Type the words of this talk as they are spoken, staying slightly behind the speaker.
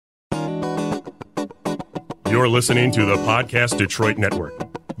You're listening to the Podcast Detroit Network.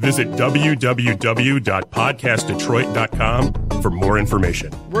 Visit www.podcastdetroit.com for more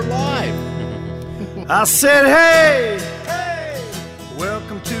information. We're live. I said, hey, hey,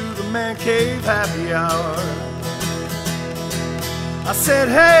 welcome to the Man Cave Happy Hour. I said,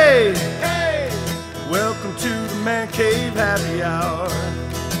 hey, hey, welcome to the Man Cave Happy Hour.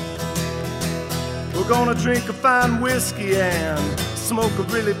 We're gonna drink a fine whiskey and smoke a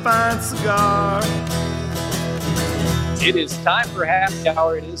really fine cigar. It is time for happy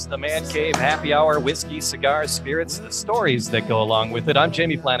hour. It is the Man Cave Happy Hour. Whiskey, cigars, spirits, the stories that go along with it. I'm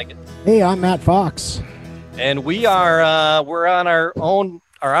Jamie Flanagan. Hey, I'm Matt Fox. And we are we're on our own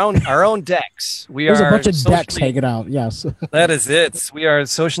decks. There's a bunch of decks hanging out. Yes, that is it. We are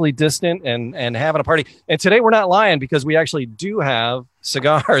socially distant and having a party. And today we're not lying because we actually do have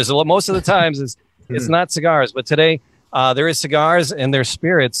cigars. Well, most of the times it's not cigars, but today there is cigars and there's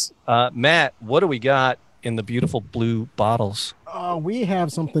spirits. Matt, what do we got in the beautiful blue bottles? We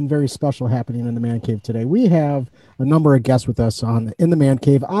have something very special happening in the Man Cave today. We have a number of guests with us in the Man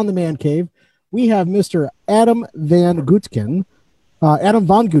Cave. On the Man Cave, we have Mr. Adam Van Gutken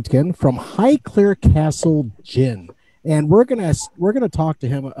from Highclere Castle Gin, and we're gonna talk to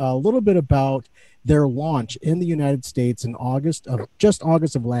him a little bit about their launch in the United States in August of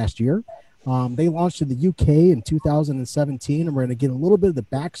last year. They launched in the UK in 2017, and we're going to get a little bit of the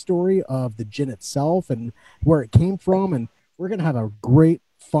backstory of the gin itself and where it came from, and we're going to have a great,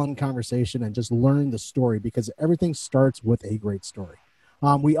 fun conversation and just learn the story because everything starts with a great story.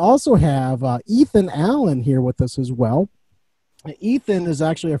 We also have Ethan Allen here with us as well. Ethan is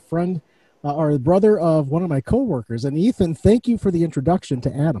actually a friend or the brother of one of my coworkers, and Ethan, thank you for the introduction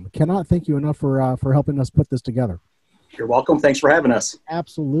to Adam. Cannot thank you enough for helping us put this together. You're welcome. Thanks for having us.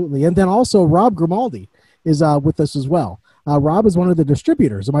 Absolutely. And then also Rob Grimaldi is with us as well. Rob is one of the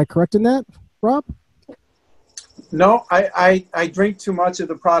distributors. Am I correct in that, Rob? No, I drink too much of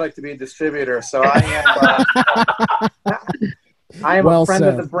the product to be a distributor. So I am Well a friend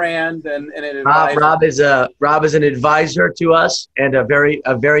said. of the brand and an advisor. Rob is an advisor to us and a very,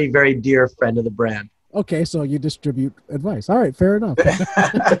 very dear friend of the brand. Okay, so you distribute advice. All right, fair enough.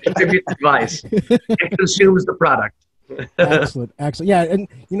 Distributes advice. It consumes the product. Excellent. Yeah, and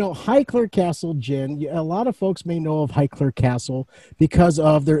Highclere Castle Gin. A lot of folks may know of Highclere Castle because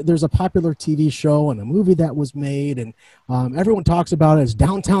of there's a popular TV show and a movie that was made, and everyone talks about it as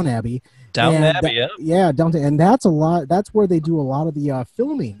Downton Abbey. Yeah, Downton, and that's where they do a lot of the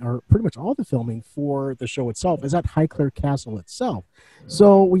filming, or pretty much all the filming for the show itself is at Highclere Castle itself.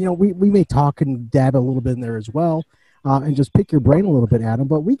 So we may talk and dab a little bit in there as well, and just pick your brain a little bit, Adam.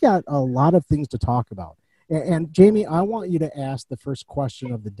 But we got a lot of things to talk about. And Jamie, I want you to ask the first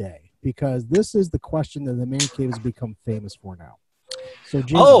question of the day because this is the question that the Man Cave has become famous for now. So,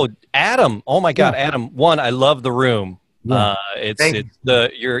 Jamie, Adam! Oh my God, yeah. Adam! One, I love the room. Yeah.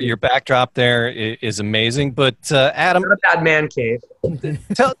 Your backdrop there is amazing. But Adam, Not about Man Cave.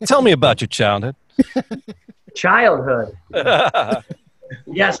 tell me about your childhood. Childhood.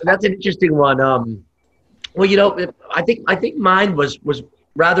 Yes, that's an interesting one. Well, I think mine was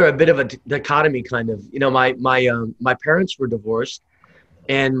rather a bit of a dichotomy kind of. My parents were divorced,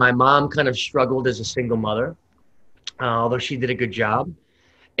 and my mom kind of struggled as a single mother, although she did a good job.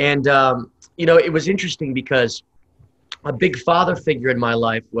 And it was interesting because a big father figure in my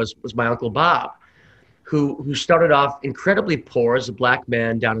life was my Uncle Bob, who started off incredibly poor as a black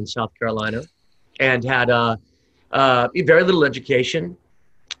man down in South Carolina, and had very little education,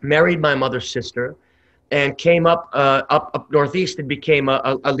 married my mother's sister, and came up northeast and became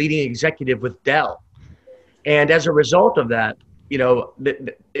a leading executive with Dell. And as a result of that,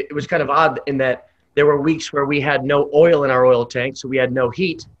 it was kind of odd in that there were weeks where we had no oil in our oil tank, so we had no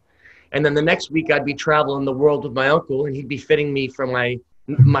heat. And then the next week I'd be traveling the world with my uncle, and he'd be fitting me for my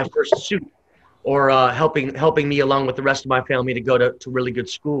first suit, or helping me along with the rest of my family to go to really good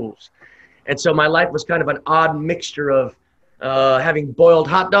schools. And so my life was kind of an odd mixture of having boiled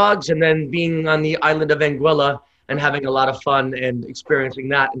hot dogs and then being on the island of Anguilla and having a lot of fun and experiencing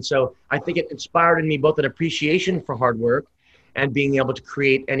that. And so I think it inspired in me both an appreciation for hard work and being able to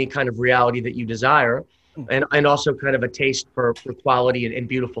create any kind of reality that you desire, and also kind of a taste for quality and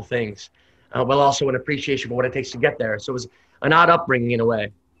beautiful things, while also an appreciation for what it takes to get there. So it was an odd upbringing in a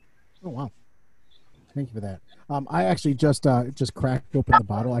way. Oh, wow. Thank you for that. I actually just cracked open the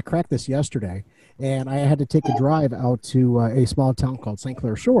bottle. I cracked this yesterday, and I had to take a drive out to a small town called St.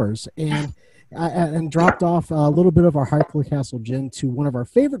 Clair Shores, and dropped off a little bit of our Highclere Castle Gin to one of our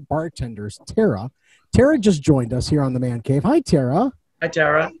favorite bartenders, Tara. Tara just joined us here on the Man Cave. Hi, Tara. Hi,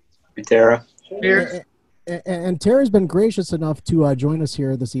 Tara. Hey, Tara. Cheers. And Tara's been gracious enough to join us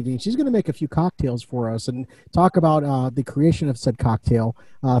here this evening. She's going to make a few cocktails for us and talk about the creation of said cocktail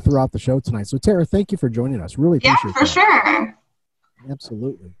throughout the show tonight. So, Tara, thank you for joining us. Really appreciate it. Yeah, for sure.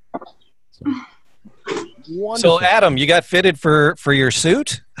 Absolutely. So, Adam, you got fitted for your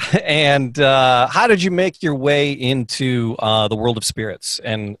suit, and how did you make your way into the world of spirits,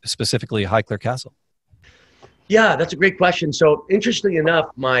 and specifically Highclere Castle? Yeah, that's a great question. So, interestingly enough,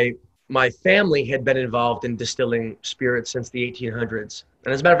 my family had been involved in distilling spirits since the 1800s,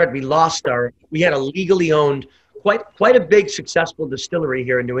 and as a matter of fact, we had a legally owned, quite a big successful distillery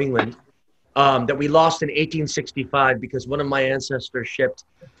here in New England that we lost in 1865 because one of my ancestors shipped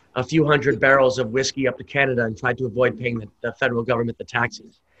a few hundred barrels of whiskey up to Canada and tried to avoid paying the federal government the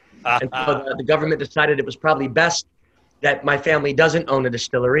taxes. And so the government decided it was probably best that my family doesn't own a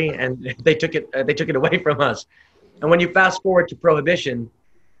distillery, and they took it away from us. And when you fast forward to Prohibition,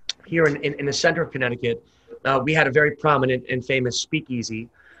 here in the center of Connecticut, we had a very prominent and famous speakeasy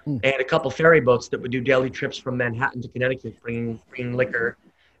and a couple ferry boats that would do daily trips from Manhattan to Connecticut, bringing liquor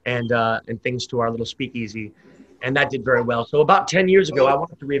and things to our little speakeasy. And that did very well. So about 10 years ago, I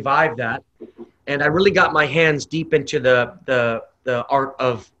wanted to revive that. And I really got my hands deep into the art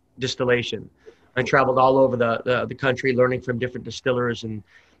of distillation. I traveled all over the country, learning from different distillers and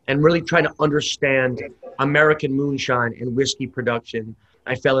really trying to understand American moonshine and whiskey production.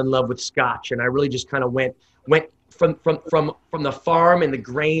 I fell in love with Scotch, and I really just kind of went from the farm and the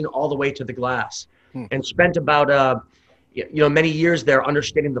grain all the way to the glass, and spent about many years there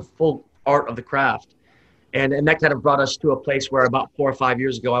understanding the full art of the craft. And that kind of brought us to a place where about 4 or 5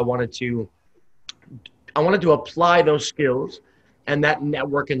 years ago, I wanted to apply those skills and that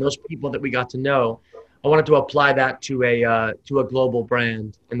network and those people that we got to know. I wanted to apply that to a global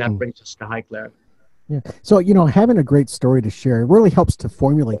brand, and that brings us to Highclere. Yeah. So, having a great story to share, it really helps to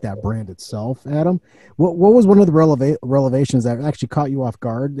formulate that brand itself, Adam. What was one of the revelations that actually caught you off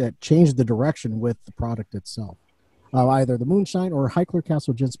guard that changed the direction with the product itself? Either the moonshine or Highclere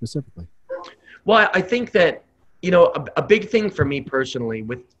Castle Gin specifically? Well, I think that, a big thing for me personally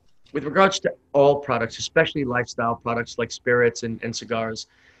with regards to all products, especially lifestyle products like spirits and cigars,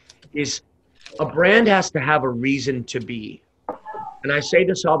 is a brand has to have a reason to be. And I say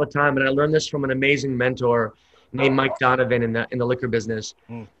this all the time, and I learned this from an amazing mentor named Mike Donovan in the liquor business.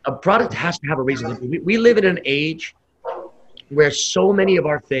 A product has to have a reason to be. We live in an age where so many of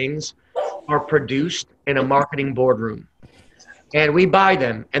our things are produced in a marketing boardroom. And we buy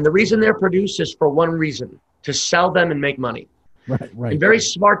them. And the reason they're produced is for one reason, to sell them and make money. Right. And very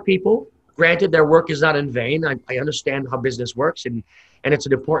smart people, granted, their work is not in vain. I understand how business works, and it's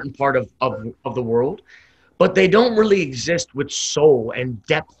an important part of the world. But they don't really exist with soul and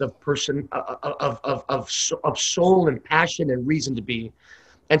depth of person, of soul and passion and reason to be.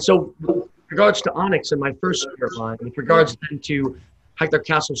 And so with regards to Onyx and my first spirit line, with regards then to Highclere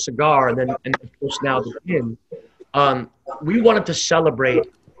Castle Cigar, and of course now the gin, we wanted to celebrate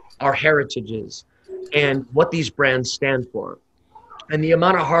our heritages and what these brands stand for. And the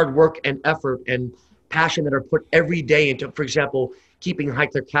amount of hard work and effort and passion that are put every day into, for example, keeping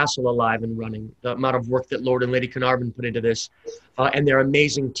Highclere Castle alive and running, the amount of work that Lord and Lady Carnarvon put into this, and their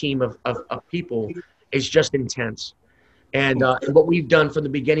amazing team of people is just intense. And what we've done from the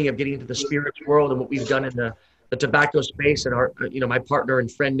beginning of getting into the spirits world, and what we've done in the tobacco space, and our, my partner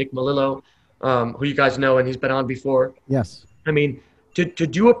and friend Nick Melillo, who you guys know, and he's been on before. Yes. I mean, to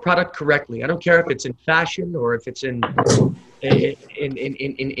do a product correctly, I don't care if it's in fashion or if it's in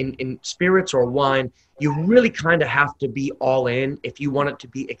spirits or wine, you really kind of have to be all in if you want it to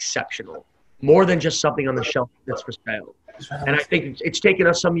be exceptional, more than just something on the shelf that's for sale. And I think it's taken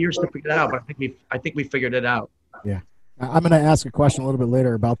us some years to figure that out, but I think we figured it out. Yeah. I'm going to ask a question a little bit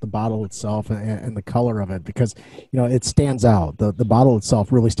later about the bottle itself and the color of it, because, it stands out. The bottle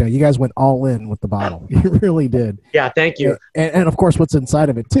itself really stands. You guys went all in with the bottle. You really did. Yeah, thank you. And of course, what's inside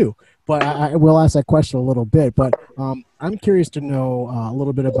of it, too. But I will ask that question a little bit. But I'm curious to know a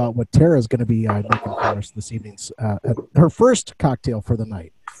little bit about what Tara is going to be making for us this evening. Her first cocktail for the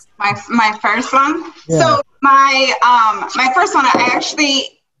night. My first one? Yeah. So my first one, I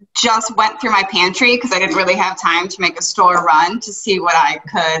actually just went through my pantry because I didn't really have time to make a store run to see what I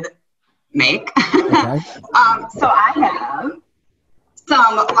could make. Okay. So I have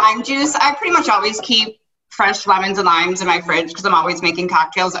some lime juice. I pretty much always keep fresh lemons and limes in my fridge because I'm always making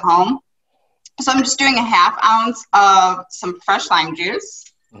cocktails at home. So I'm just doing a 1/2 ounce of some fresh lime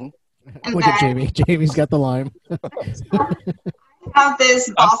juice. Mm-hmm. Look at Jamie. Jamie's got the lime. I have this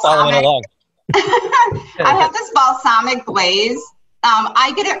I'm following along. I have this balsamic glaze.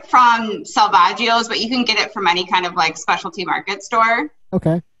 I get it from Salvaggio's, but you can get it from any kind of like specialty market store.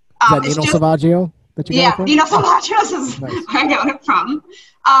 Okay. Is that Anal Salvaggio? that you got it from? Vino Falachos is Nice. where I got it from.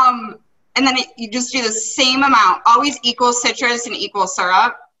 And then you just do the same amount, always equal citrus and equal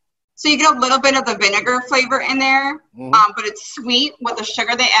syrup. So you get a little bit of the vinegar flavor in there, but it's sweet with the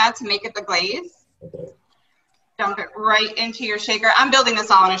sugar they add to make it the glaze. Dump it right into your shaker. I'm building this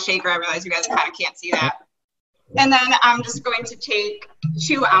all in a shaker. I realize you guys kind of can't see that. And then I'm just going to take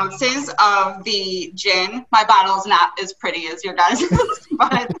 2 ounces of the gin. My bottle's not as pretty as your guys',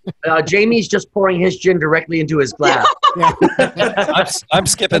 but Jamie's just pouring his gin directly into his glass. Yeah. I'm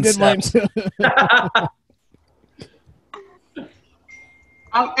skipping did mine steps. too.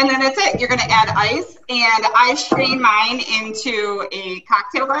 and then that's it. You're going to add ice, and I strain mine into a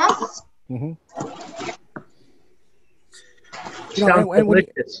cocktail glass. Mhm. Sounds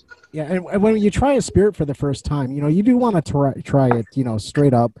delicious. And when you try a spirit for the first time, you do want to try it,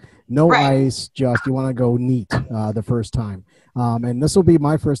 straight up, no Right. ice, just you want to go neat the first time. And this will be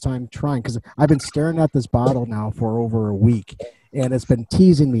my first time trying because I've been staring at this bottle now for over a week, and it's been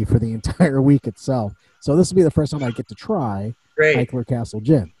teasing me for the entire week itself. So this will be the first time I get to try Great. Highclere Castle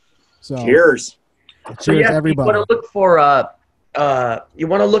Gin. So Cheers. So cheers, yeah, everybody. you want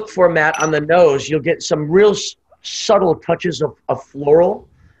to look for Matt on the nose. You'll get some real subtle touches of floral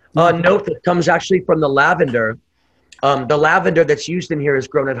note that comes actually from the lavender. The lavender that's used in here is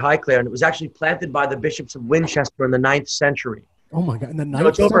grown at Highclere, and it was actually planted by the bishops of Winchester in the 9th century. Oh my God! In the So 9th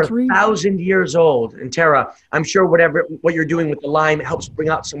it's over century. 1,000 years old. And Tara, I'm sure what you're doing with the lime helps bring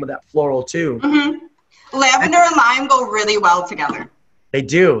out some of that floral too. Lavender and lime go really well together. They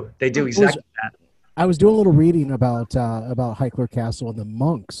do exactly that. I was doing a little reading about Highclere Castle and the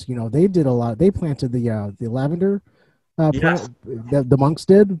monks. They did a lot. They planted the lavender. Yes. The monks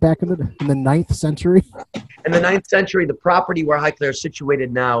did back in the 9th century. In the 9th century, the property where Highclere is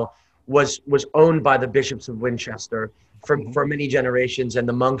situated now was owned by the bishops of Winchester for many generations, and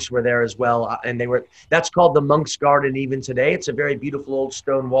the monks were there as well. And that's called the Monks' Garden even today. It's a very beautiful old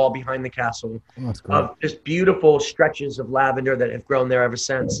stone wall behind the castle of just beautiful stretches of lavender that have grown there ever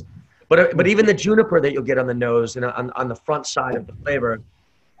since. But even the juniper that you'll get on the nose and on the front side of the flavor,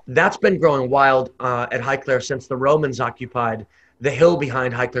 that's been growing wild at Highclere since the Romans occupied the hill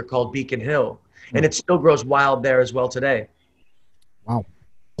behind Highclere called Beacon Hill. And it still grows wild there as well today. Wow.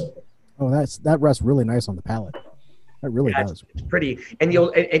 Oh, that rests really nice on the palate. That really does. It's pretty.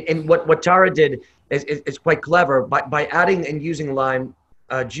 And what Tara did is quite clever by adding and using lime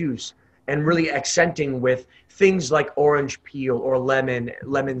juice and really accenting with things like orange peel or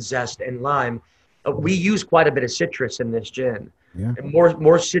lemon zest and lime. We use quite a bit of citrus in this gin. Yeah. And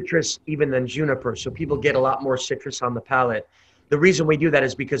more citrus even than juniper, so people get a lot more citrus on the palate. The reason we do that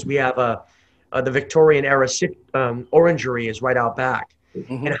is because we have the Victorian era orangery is right out back.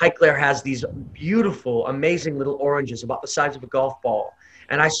 And Highclere has these beautiful, amazing little oranges about the size of a golf ball.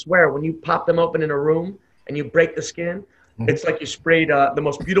 And I swear, when you pop them open in a room and you break the skin, it's like you sprayed the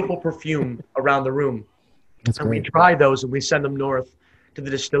most beautiful perfume around the room. That's and great. we dry those and we send them north to the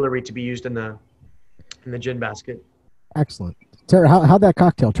distillery to be used in the gin basket. Excellent. Tara, how'd that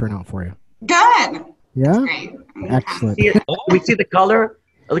cocktail turn out for you? Good. Yeah? Great. Excellent. We see the color.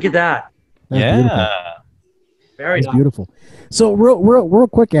 Look at that. That's Yeah. beautiful. Very That's nice. beautiful. So real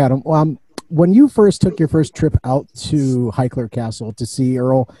quick, Adam, when you first took your first trip out to Highclere Castle to see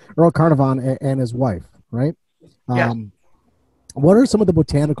Earl Carnarvon and his wife, right? Yes. What are some of the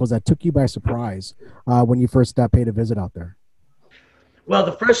botanicals that took you by surprise when you first paid a visit out there? Well,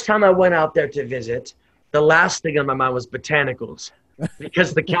 the first time I went out there to visit, the last thing on my mind was botanicals,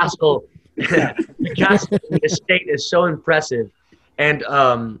 because the castle, the estate is so impressive and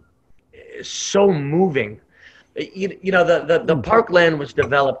so moving. The parkland was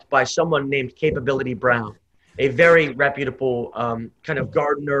developed by someone named Capability Brown, a very reputable kind of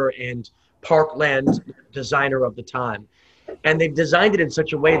gardener and parkland designer of the time. And they've designed it in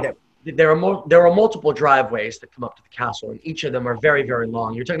such a way that there are multiple driveways that come up to the castle, and each of them are very, very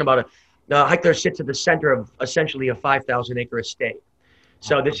long. You're talking about Highclere sits at the center of essentially a 5,000-acre estate.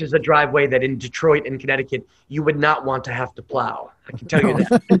 So this is a driveway that in Detroit and Connecticut, you would not want to have to plow. I can tell you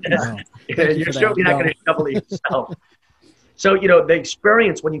that. You're certainly not going to shovel it yourself. So, the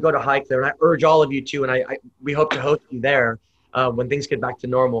experience when you go to Highclere, and I urge all of you to, and we hope to host you there when things get back to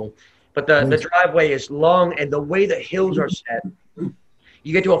normal. But the driveway is long, and the way the hills are set,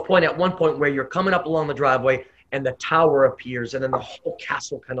 you get to at one point where you're coming up along the driveway and the tower appears, and then the whole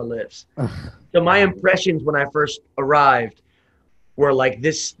castle kind of lives. So my impressions when I first arrived were like,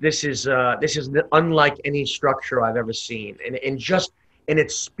 this is unlike any structure I've ever seen, and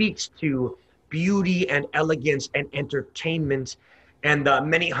it speaks to beauty and elegance and entertainment and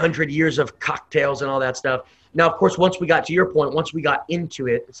many hundred years of cocktails and all that stuff. Now, of course, once we got into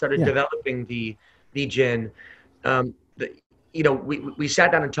it, started developing the the gin, we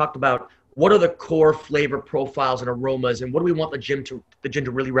sat down and talked about what are the core flavor profiles and aromas, and what do we want the gin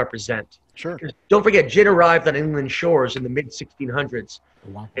to really represent. Sure. Don't forget, gin arrived on England shores in the mid 1600s.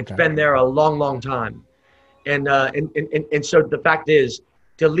 Wow. It's Okay. been there a long, long time, and so the fact is,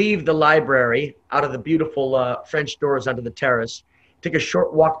 to leave the library out of the beautiful French doors onto the terrace, take a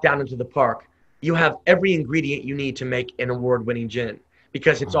short walk down into the park. You have every ingredient you need to make an award-winning gin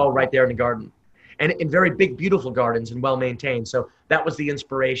because it's all right there in the garden, and in very big, beautiful gardens and well-maintained. So that was the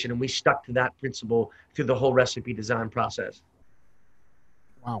inspiration, and we stuck to that principle through the whole recipe design process.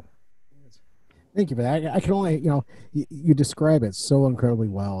 Wow. Thank you for that. I can only, you describe it so incredibly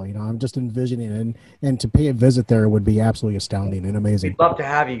well. I'm just envisioning it, and to pay a visit there would be absolutely astounding and amazing. We'd love to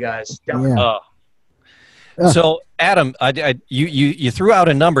have you guys. Definitely. Yeah. So Adam, you threw out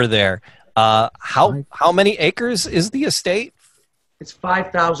a number there. How many acres is the estate? It's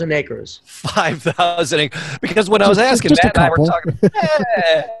 5,000 acres. 5,000 acres. Because when I was asking, just Matt a and I were couple. talking.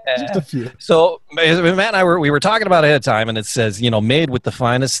 Just a few. So Matt and I we were talking about it ahead of time, and it says, made with the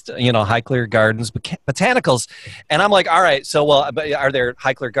finest, Highclere Gardens botanicals, and I'm like, all right, so are there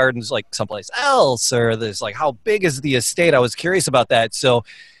Highclere Gardens like someplace else, or there's like, how big is the estate? I was curious about that. So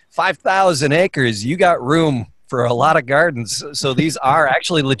 5,000 acres, you got room for a lot of gardens. So these are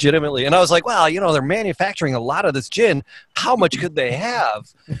actually legitimately, and I was like, well, they're manufacturing a lot of this gin. How much could they have?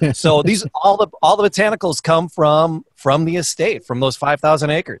 So these, all the botanicals come from the estate, from those 5,000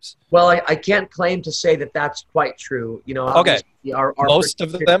 acres. Well, I can't claim to say that that's quite true. Okay. Our Most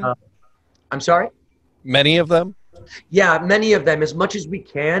of them? I'm sorry? Many of them? Yeah, many of them, as much as we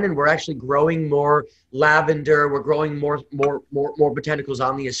can, and we're actually growing more lavender. We're growing more botanicals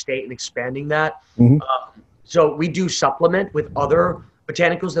on the estate and expanding that. Mhm. So we do supplement with other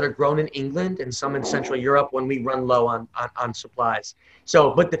botanicals that are grown in England and some in Central Europe when we run low on supplies.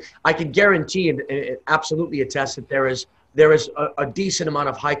 So, but I can guarantee and absolutely attest that there is a decent amount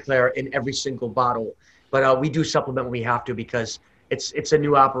of Highclere in every single bottle. But we do supplement when we have to because it's a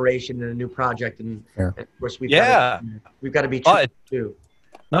new operation and a new project, and of course we've got to be true too.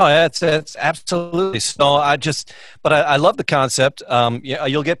 No, it's absolutely. So I love the concept.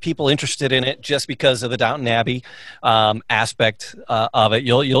 You'll get people interested in it just because of the Downton Abbey aspect of it.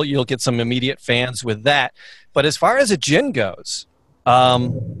 You'll get some immediate fans with that. But as far as a gin goes,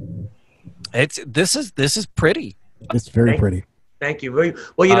 this is pretty. It's very pretty. Thank you.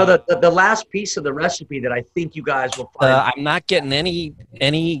 Well, the last piece of the recipe that I think you guys will find. I'm not getting any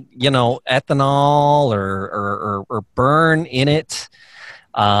ethanol or burn in it.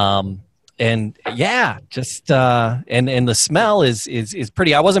 And yeah, just and the smell is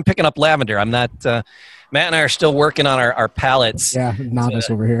pretty. I wasn't picking up lavender. I'm not. Matt and I are still working on our palates. Yeah, novice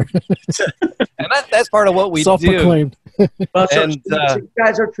over here. And that's part of what we do. Self-proclaimed. Well, so And, you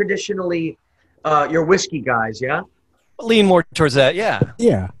guys are traditionally you're whiskey guys, yeah? Lean more towards that. Yeah.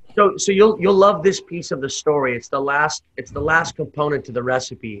 Yeah. So you'll love this piece of the story. It's the last component to the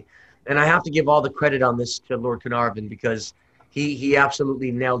recipe, and I have to give all the credit on this to Lord Carnarvon because he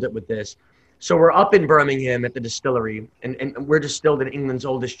absolutely nailed it with this. So we're up in Birmingham at the distillery, and we're distilled in England's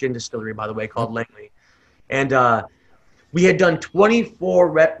oldest gin distillery, by the way, called Langley. And we had done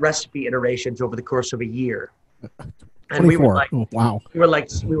 24 recipe iterations over the course of a year. And 24. we were like, wow. we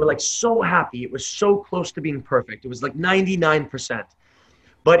were like so happy. It was so close to being perfect. It was like 99%.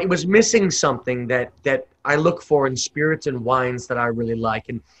 But it was missing something that I look for in spirits and wines that I really like,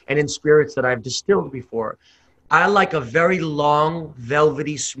 and in spirits that I've distilled before. I like a very long,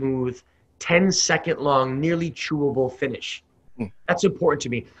 velvety, smooth, 10-second long, nearly chewable finish. That's important to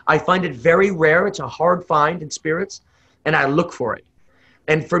me. I find it very rare. It's a hard find in spirits, and I look for it.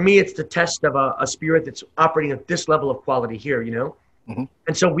 And for me, it's the test of a spirit that's operating at this level of quality here, Mm-hmm.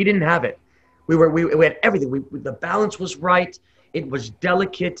 And so we didn't have it. We had everything. The balance was right. It was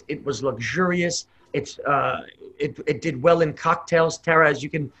delicate. It was luxurious. It did well in cocktails. Tara, as you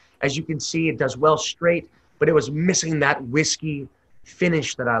can see, it does well straight. But it was missing that whiskey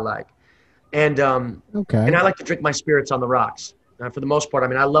finish that I like. And and I like to drink my spirits on the rocks. For the most part, I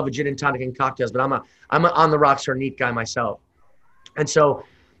mean, I love a gin and tonic and cocktails, but I'm a on the rocks or neat guy myself. And so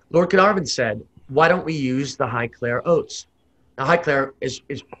Lord Carnarvon said, why don't we use the Highclere oats? Now, Highclere is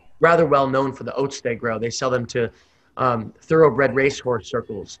rather well known for the oats they grow. They sell them to thoroughbred racehorse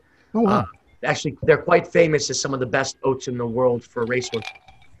circles. Oh, wow. Actually, they're quite famous as some of the best oats in the world for racehorse.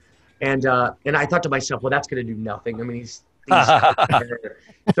 And I thought to myself, well, that's going to do nothing. I mean,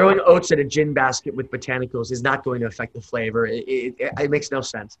 throwing oats at a gin basket with botanicals is not going to affect the flavor. It makes no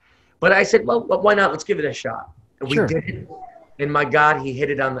sense. But I said, well, why not? Let's give it a shot. And we did it. And my God, he hit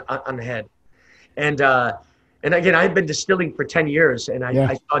it on the head. And And again, I've been distilling for 10 years, and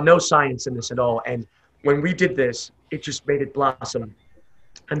I saw no science in this at all. And when we did this, it just made it blossom.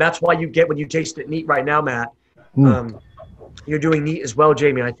 And that's why you get, when you taste it neat right now, Matt, you're doing neat as well,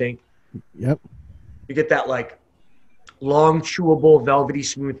 Jamie, I think. Yep. You get that like long, chewable, velvety,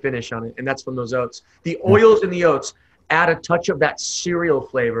 smooth finish on it. And that's from those oats. The oils in the oats add a touch of that cereal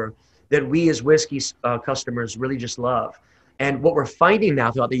flavor that we as whiskey customers really just love. And what we're finding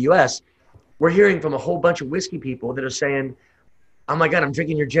now throughout the U.S., we're hearing from a whole bunch of whiskey people that are saying, oh my God, I'm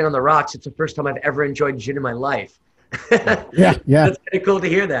drinking your gin on the rocks. It's the first time I've ever enjoyed gin in my life. Yeah. That's kind of cool to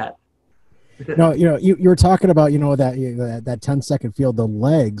hear that. No, you were talking about, that 10-second feel, the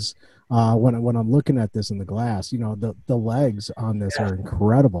legs, when I'm looking at this in the glass, the legs on this are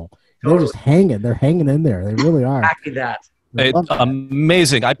incredible. They're just hanging. They're hanging in there. They really are. Exactly that. It's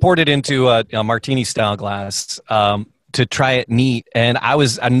amazing. I poured it into a martini style glass to try it neat, and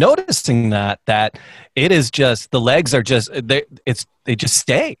I'm noticing that it is just, the legs are just, they just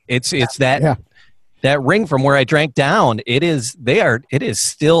stay. It's that ring from where I drank down. It is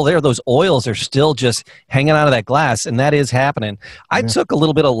still there. Those oils are still just hanging out of that glass, and that is happening. I took a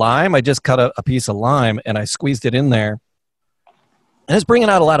little bit of lime. I just cut a piece of lime and I squeezed it in there, and it's bringing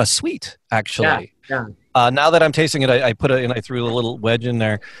out a lot of sweet, actually. Yeah. Now that I'm tasting it, I put it and I threw a little wedge in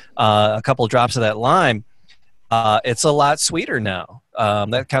there, a couple of drops of that lime. It's a lot sweeter now.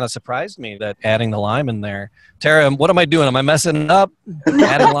 That kind of surprised me, that adding the lime in there. Tara, what am I doing? Am I messing up?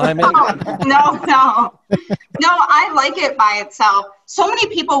 Adding lime in? No, I like it by itself. So many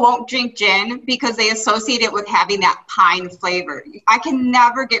people won't drink gin because they associate it with having that pine flavor. I can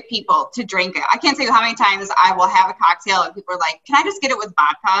never get people to drink it. I can't tell you how many times I will have a cocktail and people are like, can I just get it with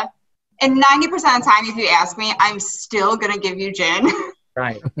vodka? And 90% of the time, if you ask me, I'm still going to give you gin.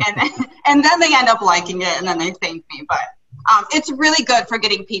 Right. And then they end up liking it, and then they thank me. But it's really good for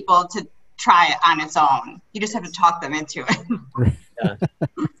getting people to try it on its own. You just have to talk them into it. Yeah.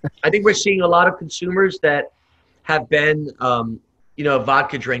 I think we're seeing a lot of consumers that have been,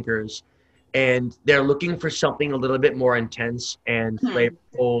 vodka drinkers, and they're looking for something a little bit more intense and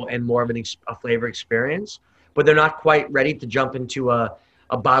flavorful and more of a flavor experience, but they're not quite ready to jump into a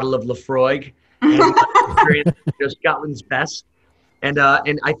bottle of Lafroig and experience Scotland's best. And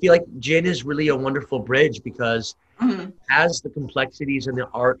I feel like gin is really a wonderful bridge because it has the complexities and the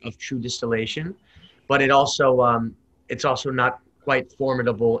art of true distillation, but it's also not quite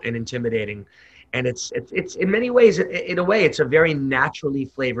formidable and intimidating. And it's in many ways, in a way, it's a very naturally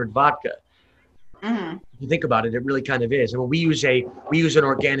flavored vodka. If you think about it, it really kind of is. And we use an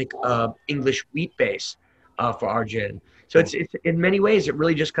organic English wheat base for our gin. So it's in many ways it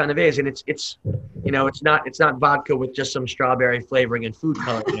really just kind of is, and it's not vodka with just some strawberry flavoring and food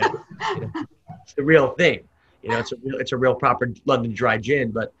coloring. It's the real thing. It's a real proper London dry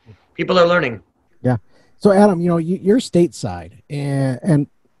gin, but people are learning. Yeah. So Adam, you're stateside, and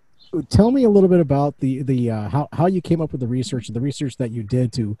tell me a little bit about the how you came up with the research that you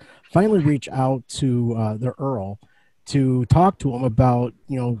did to finally reach out to the Earl to talk to him about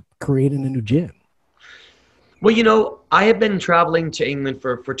creating a new gin. Well, I have been traveling to England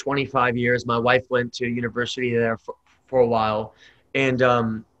for 25 years. My wife went to university there for a while.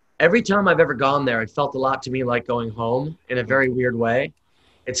 And every time I've ever gone there, it felt a lot to me like going home in a very weird way.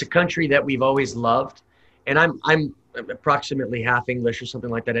 It's a country that we've always loved. And I'm approximately half English or something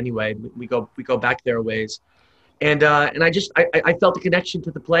like that anyway. We go back there a ways. And I felt a connection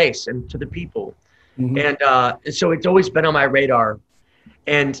to the place and to the people. And so it's always been on my radar.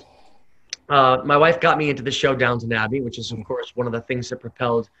 And my wife got me into the show Downton Abbey, which is, of course, one of the things that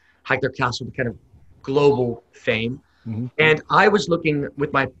propelled Highclere Castle to kind of global fame. And I was looking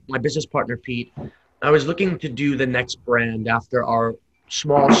with my business partner, Pete, I was looking to do the next brand after our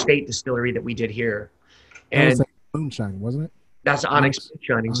small state distillery that we did here. And was like moonshine, wasn't it? That's Onyx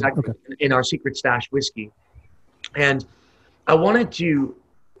Moonshine, exactly, in our secret stash whiskey. And I wanted to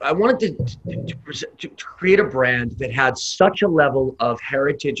create a brand that had such a level of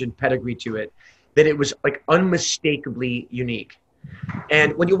heritage and pedigree to it that it was like unmistakably unique.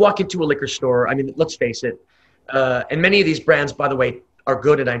 And when you walk into a liquor store, I mean, let's face it, and many of these brands, by the way, are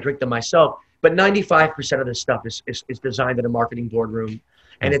good and I drink them myself, but 95% of this stuff is designed in a marketing boardroom,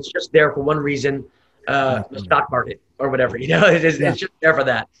 and it's just there for one reason, the stock market or whatever, it's just there for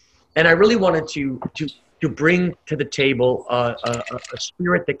that. And I really wanted to bring to the table a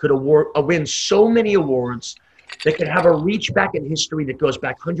spirit that could win so many awards, that could have a reach back in history that goes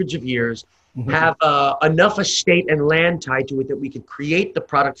back hundreds of years, have enough estate and land tied to it that we could create the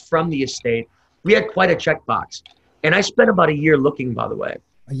product from the estate. We had quite a checkbox. And I spent about a year looking, by the way.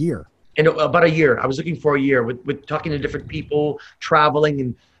 A year? And about a year. I was looking for a year with talking to different people, traveling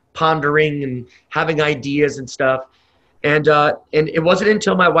and pondering and having ideas and stuff. And it wasn't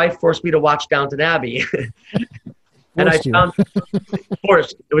until my wife forced me to watch Downton Abbey. And I found,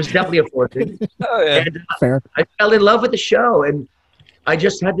 forced. It was definitely a forcing. Oh, yeah. And Fair. I fell in love with the show, and I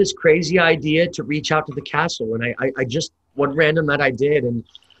just had this crazy idea to reach out to the castle, and I just, one random night I did,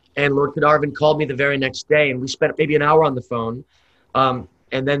 and Lord Carnarvon called me the very next day, and we spent maybe an hour on the phone.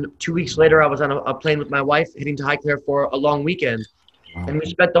 And then 2 weeks later, I was on a plane with my wife heading to Highclere for a long weekend. Wow. And we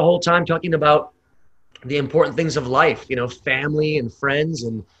spent the whole time talking about the important things of life, you know, family and friends,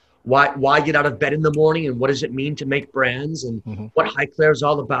 and why get out of bed in the morning, and what does it mean to make brands, and what Highclere is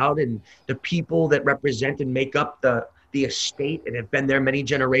all about, and the people that represent and make up the estate and have been there many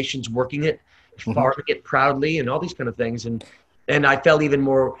generations working it, farming it proudly, and all these kind of things. And I fell even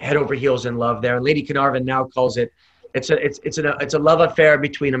more head over heels in love there. And Lady Carnarvon now calls it, it's a love affair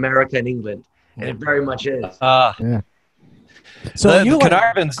between America and England, and it very much is. Yeah. So you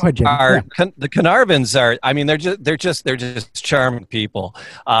the Carnarvons are. I mean, they're just charming people.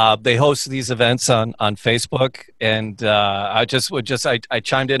 They host these events on Facebook, and I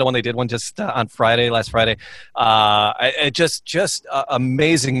chimed in when they did one just on last Friday. It just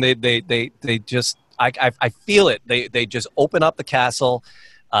amazing. They just I feel it. They just open up the castle.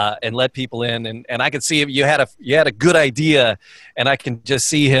 And let people in, and I could see you had a good idea, and I can just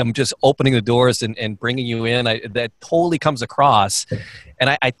see him just opening the doors and bringing you in. That totally comes across,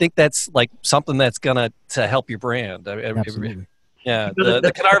 and I think that's like something that's gonna to help your brand. Absolutely. Yeah,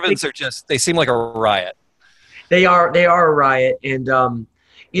 the Carnarvons are they seem like a riot. They are a riot, and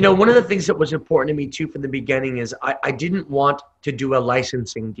you know, one of the things that was important to me too from the beginning is I didn't want to do a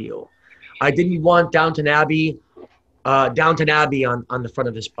licensing deal. I didn't want Downton Abbey on the front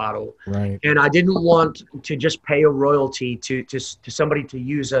of this bottle. Right. And I didn't want to just pay a royalty to somebody to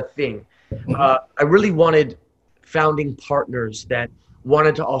use a thing. I really wanted founding partners that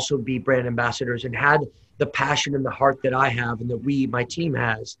wanted to also be brand ambassadors and had the passion and the heart that I have and that my team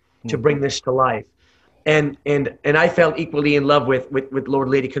has to bring this to life. And I felt equally in love with Lord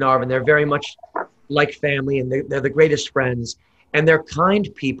and Lady Carnarvon. They're very much like family, and they're the greatest friends, and they're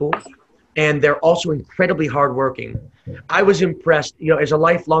kind people. And they're also incredibly hardworking. I was impressed, you know, as a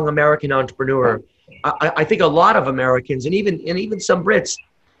lifelong American entrepreneur. I think a lot of Americans, and even some Brits,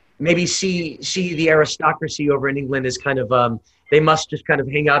 maybe see the aristocracy over in England as kind of they must just kind of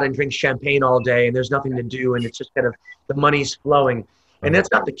hang out and drink champagne all day, and there's nothing to do, and it's just kind of the money's flowing, and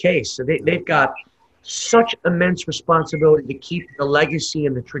that's not the case. So they've got such immense responsibility to keep the legacy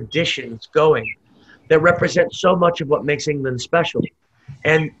and the traditions going that represent so much of what makes England special.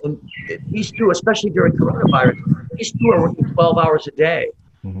 And these two, especially during coronavirus, these two are working 12 hours a day.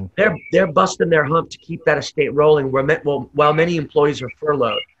 They're busting their hump to keep that estate rolling while many employees are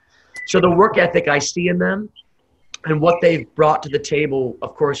furloughed. So the work ethic I see in them and what they've brought to the table,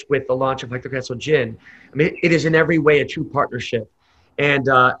 of course, with the launch of Highclere Castle Gin, I mean, it is in every way a true partnership. And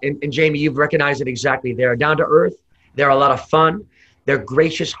Jamie, you've recognized it exactly. They're down to earth. They're a lot of fun. They're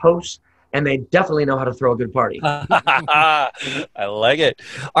gracious hosts. And they definitely know how to throw a good party. I like it.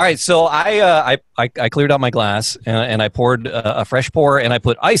 All right, so I cleared out my glass and I poured a fresh pour and I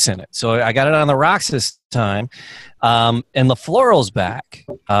put ice in it. So I got it on the rocks this time, and the floral's back.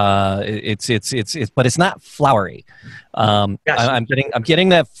 It's but it's not flowery. Yes. I'm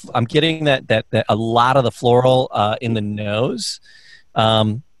getting that a lot of the floral in the nose.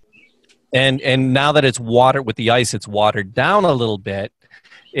 And now that it's watered with the ice, it's watered down a little bit.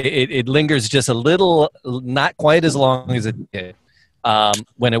 It lingers just a little, not quite as long as it did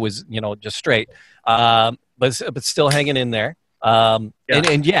when it was, you know, just straight, but still hanging in there. And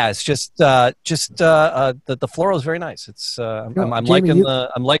yeah, it's just the floral is very nice. It's I'm Jamie,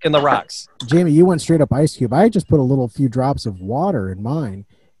 I'm liking the rocks. Jamie, you went straight up ice cube. I just put a few drops of water in mine,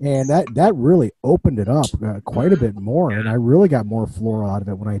 and that really opened it up quite a bit more. And I really got more floral out of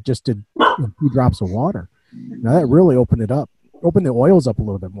it when I just did a few drops of water. Now that really opened it up. Open the oils up a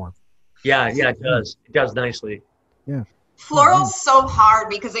little bit more. Yeah, it does. It does nicely. Yeah. Floral's so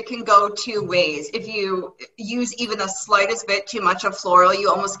hard because it can go two ways. If you use even the slightest bit too much of floral, you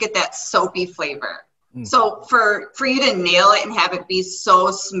almost get that soapy flavor. So for you to nail it and have it be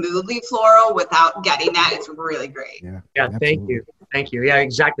so smoothly floral without getting that, it's really great. Yeah, thank you. Thank you. Yeah,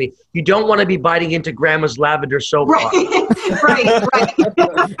 exactly. You don't want to be biting into grandma's lavender soap. Right.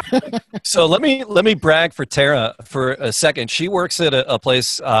 So let me brag for Tara for a second. She works at a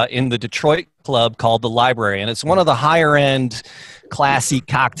place in the Detroit club called the Library, and it's one of the higher end, classy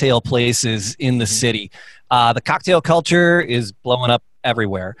cocktail places in the city. The cocktail culture is blowing up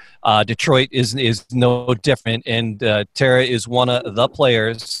everywhere. Detroit is no different, and Tara is one of the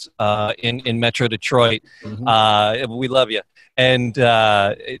players in Metro Detroit. We love you. And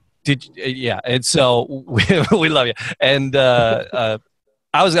and so we love you. And I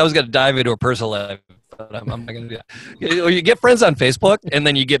was going to dive into a personal life, but I'm not going to do that. You get friends on Facebook, and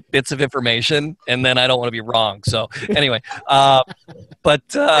then you get bits of information, and then I don't want to be wrong. So anyway,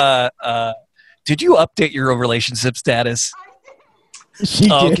 did you update your relationship status? She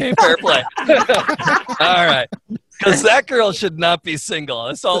did. Okay, fair play. All right, because that girl should not be single.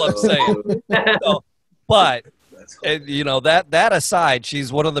 That's all I'm saying. So, but that aside,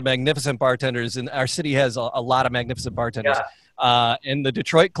 she's one of the magnificent bartenders, and our city has a lot of magnificent bartenders. And the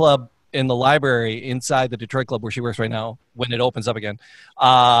Detroit Club in the library inside the Detroit Club where she works right now, when it opens up again,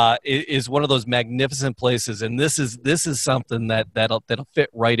 is one of those magnificent places. And this is something that'll fit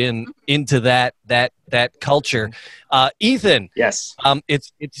right into that culture. Ethan, Yes.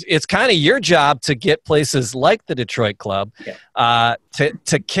 It's kind of your job to get places like the Detroit Club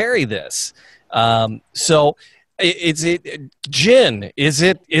to carry this. So gin? Is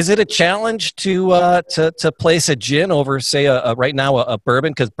it a challenge to place a gin over, say, right now a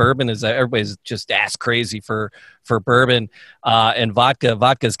bourbon? Because bourbon is everybody's just ass crazy for bourbon, and vodka.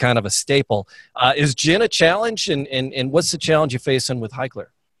 Vodka is kind of a staple. Is gin a challenge? And what's the challenge you're facing with Highclere?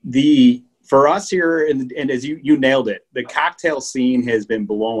 For us here, and as you nailed it, the cocktail scene has been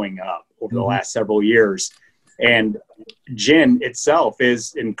blowing up over the last several years. And gin itself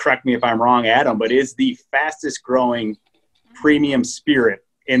is, and correct me if I'm wrong, Adam, but is the fastest growing premium spirit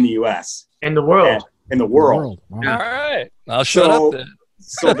in the U.S. In the world. In the world. Wow. All right. I'll shut up then.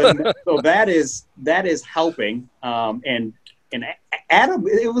 so that is helping. And Adam,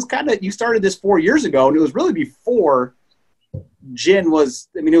 it was kind of, you started this 4 years ago, and it was really before gin was,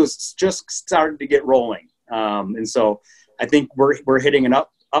 it was just starting to get rolling. And so I think we're hitting an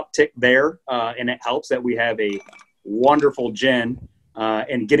uptick there, and it helps that we have a wonderful gin,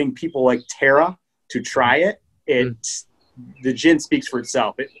 and getting people like Tara to try it. The gin speaks for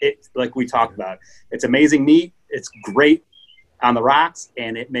itself. It like we talked about, it's amazing neat. It's great on the rocks,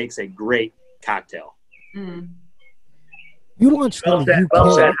 and it makes a great cocktail. You launched Well in the said, UK.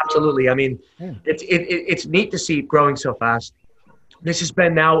 well said, absolutely. It's neat to see it growing so fast. This has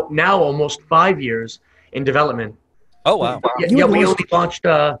been now almost 5 years in development. Oh wow! Yeah, we only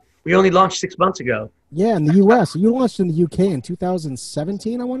launched 6 months ago. Yeah, in the U.S. You launched in the UK in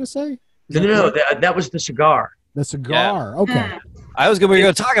 2017, I want to say. No, that was the cigar. The cigar. Okay. I was going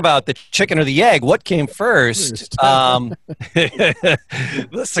to talk about the chicken or the egg. What came first? The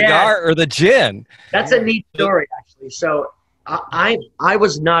cigar or the gin? That's a neat story, actually. So I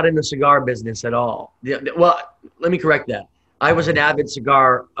was not in the cigar business at all. Well, let me correct that. I was an avid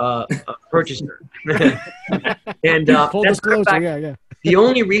cigar purchaser. And Full that's disclosure, fact, yeah. the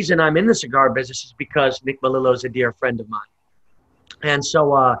only reason I'm in the cigar business is because Nick Melillo is a dear friend of mine. And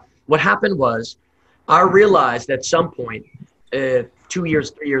so what happened was, I realized at some point, 3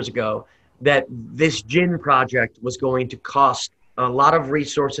 years ago, that this gin project was going to cost a lot of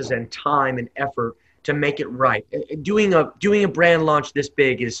resources and time and effort to make it right. Doing a brand launch this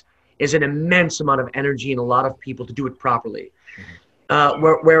big is an immense amount of energy and a lot of people to do it properly.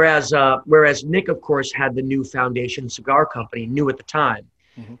 Whereas Nick, of course, had the new Foundation Cigar Company, knew at the time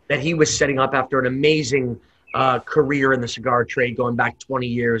that he was setting up after an amazing career in the cigar trade going back 20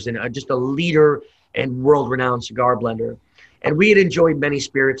 years, and just a leader and world-renowned cigar blender. And we had enjoyed many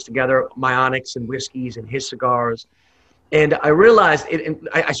spirits together, Myonics and whiskeys and his cigars. And I realized, and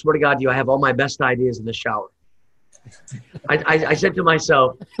I swear to God, I have all my best ideas in the shower. I said to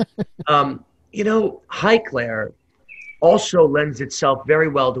myself, Highclere also lends itself very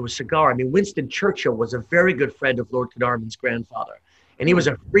well to a cigar. Winston Churchill was a very good friend of Lord Carnarvon's grandfather. And he was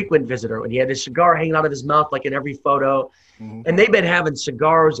a frequent visitor, and he had his cigar hanging out of his mouth like in every photo. And they've been having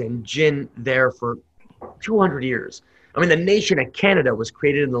cigars and gin there for 200 years. The nation of Canada was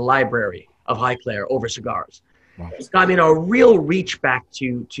created in the library of Highclere over cigars. Wow. A real reach back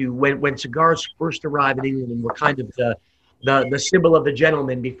to when cigars first arrived in England and were kind of the symbol of the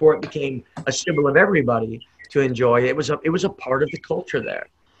gentleman before it became a symbol of everybody to enjoy. It was a part of the culture there.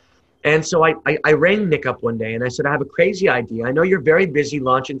 And so I rang Nick up one day and I said, I have a crazy idea. I know you're very busy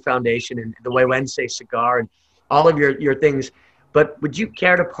launching Foundation and the Way Wednesday cigar and all of your things, but would you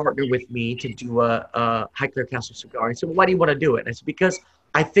care to partner with me to do a Highclere Castle cigar? He said, well, why do you want to do it? And I said, because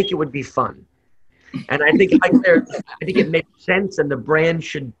I think it would be fun. And I think it makes sense, and the brand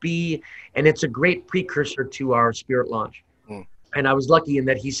should be, and it's a great precursor to our spirit launch. And I was lucky in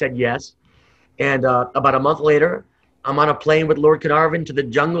that he said yes. And about a month later, I'm on a plane with Lord Carnarvon to the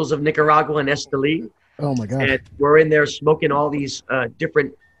jungles of Nicaragua and Esteli. Oh my God. And we're in there smoking all these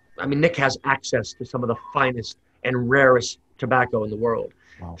different, Nick has access to some of the finest and rarest tobacco in the world.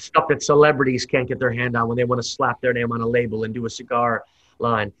 Wow. Stuff that celebrities can't get their hand on when they want to slap their name on a label and do a cigar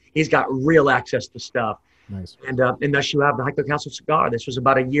line. He's got real access to stuff. Nice. And thus you have the Highclere Castle cigar. This was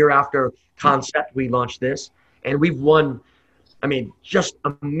about a year after concept we launched this. And we've won, I mean, just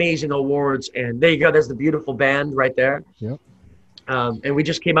amazing awards. And there you go. There's the beautiful band right there. Yep. And we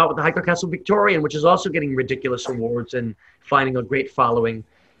just came out with the Highclere Castle Victorian, which is also getting ridiculous awards and finding a great following.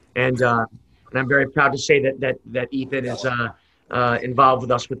 And I'm very proud to say that Ethan is involved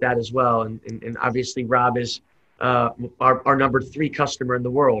with us with that as well. And obviously Rob is our number 3 customer in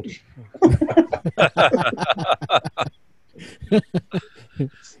the world.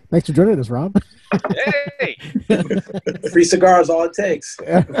 Thanks for joining us, Rob. Hey. Free cigars, all it takes.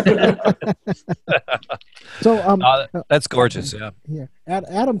 So that's gorgeous. Yeah. Yeah.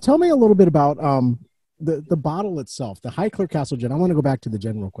 Adam, tell me a little bit about the bottle itself, the Highclere Castle Gin. I want to go back to the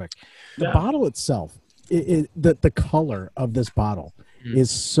gin real quick. The bottle itself, the color of this bottle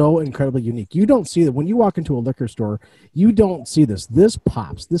is so incredibly unique. You don't see that when you walk into a liquor store. You don't see this. This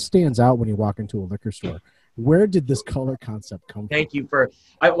pops. This stands out when you walk into a liquor store. Where did this color concept come from? Thank you for.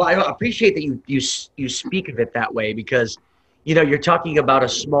 I appreciate that you speak of it that way, because you're talking about a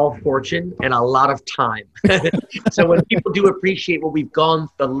small fortune and a lot of time. So when people do appreciate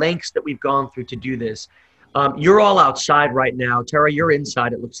the lengths that we've gone through to do this, you're all outside right now. Tara, you're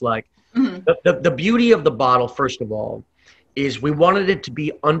inside, it looks like. Mm-hmm. The beauty of the bottle, first of all, is we wanted it to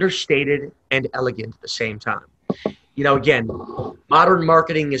be understated and elegant at the same time. Again, modern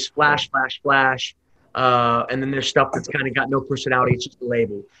marketing is flash, flash, flash. And then there's stuff that's kind of got no personality. It's just a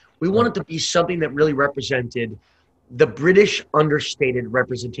label. We wanted to be something that really represented the British understated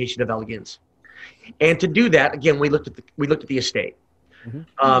representation of elegance. And to do that, again, we looked at the estate.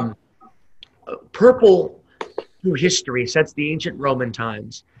 Mm-hmm. Purple, through history, since the ancient Roman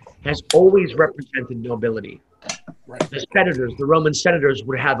times, has always represented nobility. Right. The Roman senators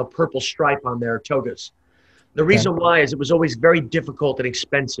would have a purple stripe on their togas. The reason why is it was always very difficult and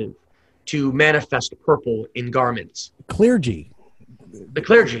expensive to manifest purple in garments. Clergy. The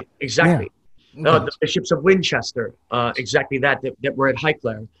clergy, exactly. Yeah. Okay. The bishops of Winchester, exactly that were at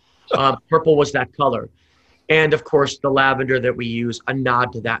Highclere. Purple was that color. And of course, the lavender that we use, a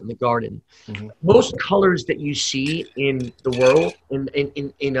nod to that in the garden. Mm-hmm. Most colors that you see in the world,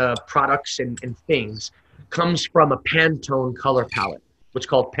 in products and things, comes from a Pantone color palette, what's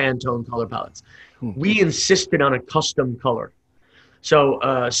called Pantone color palettes. Mm-hmm. We insisted on a custom color.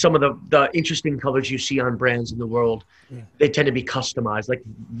 So some of the interesting colors you see on brands in the world, they tend to be customized, like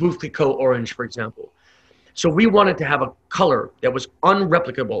Veuve Orange, for example. So we wanted to have a color that was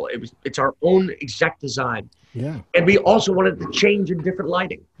unreplicable. It's our own exact design. Yeah. And we also wanted to change in different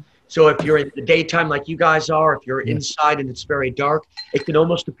lighting. So if you're in the daytime like you guys are, if you're inside and it's very dark, it can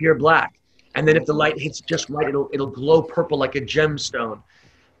almost appear black. And then if the light hits just right, it'll glow purple like a gemstone.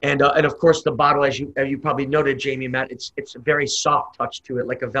 And of course the bottle, as you probably noted, Jamie, Matt, it's a very soft touch to it,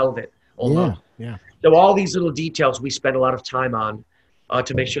 like a velvet almost. Yeah. So all these little details we spent a lot of time on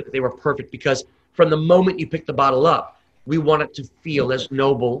to make sure that they were perfect, because from the moment you pick the bottle up, we want it to feel as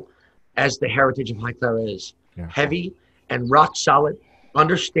noble as the heritage of Highclere is. Yeah. Heavy and rock solid,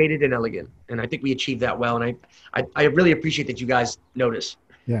 understated and elegant. And I think we achieved that well. And I really appreciate that you guys notice.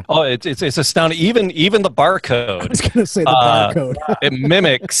 Yeah. Oh, it's astounding. Even the barcode. I was going to say the barcode. It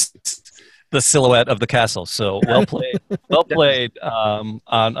mimics the silhouette of the castle. So well played. Well played on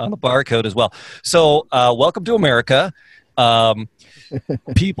the barcode as well. So welcome to America.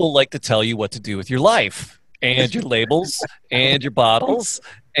 People like to tell you what to do with your life and your labels and your bottles.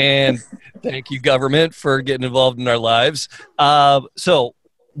 And thank you, government, for getting involved in our lives. So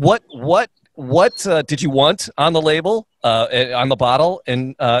what did you want on the label, on the bottle?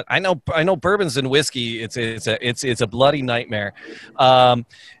 And I know bourbons and whiskey. It's a bloody nightmare.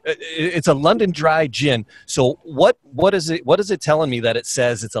 It's a London Dry gin. So what is it telling me that it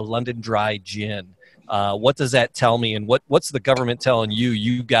says it's a London Dry gin? What does that tell me? And what's the government telling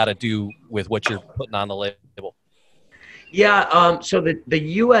you got to do with what you're putting on the label? Yeah. So the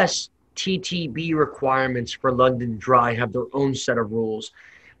U.S. TTB requirements for London Dry have their own set of rules.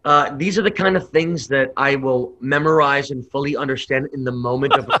 These are the kind of things that I will memorize and fully understand in the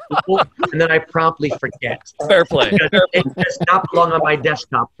moment of approval, and then I promptly forget. Fair play. It does not belong on my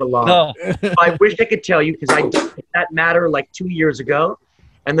desktop for long. No. I wish I could tell you, because I did that matter like 2 years ago,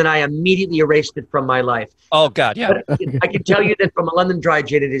 and then I immediately erased it from my life. Oh, God, yeah. But I can tell you that from a London Dry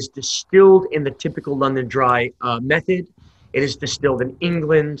gin, it is distilled in the typical London Dry method. It is distilled in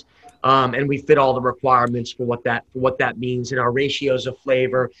England. And we fit all the requirements for what that means in our ratios of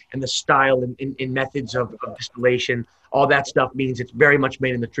flavor and the style and methods of distillation. All that stuff means it's very much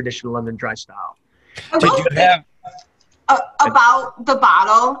made in the traditional London Dry style. Did you have? about the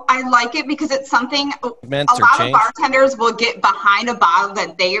bottle. I like it because it's something a lot of bartenders will get behind a bottle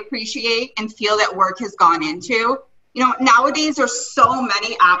that they appreciate and feel that work has gone into. You know, nowadays there's so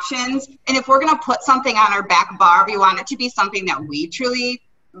many options, and if we're going to put something on our back bar, we want it to be something that we truly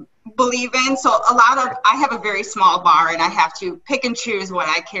believe in. So I have a very small bar, and I have to pick and choose what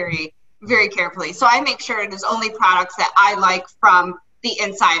I carry very carefully. So I make sure it is only products that I like from the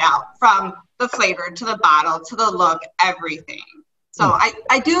inside out, from the flavor to the bottle to the look, everything. So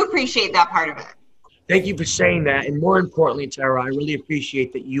I do appreciate that part of it. Thank you for saying that. And more importantly, Tara, I really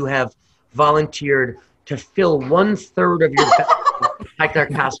appreciate that you have volunteered to fill 1/3 of your Highclere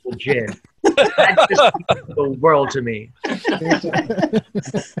Castle gin. That just means the world to me.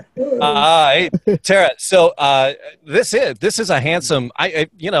 Hey, Tara. So this is a handsome.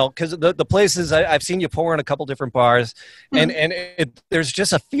 Because the places I've seen you pour in a couple different bars, and there's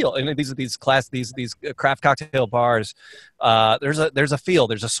just a feel. And these craft cocktail bars, there's a feel.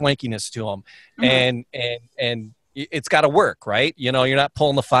 There's a swankiness to them, and it's got to work, right? You know, you're not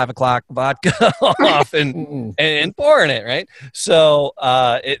pulling the 5 o'clock vodka off and pouring it, right? So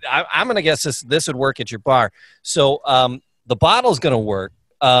I'm going to guess this would work at your bar. So the bottle's going to work.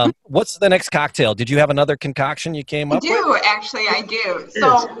 What's the next cocktail? Did you have another concoction you came up with? Actually, I do.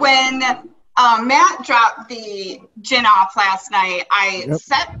 So when Matt dropped the gin off last night, I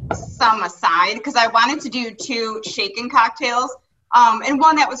set some aside because I wanted to do 2 shaken cocktails. And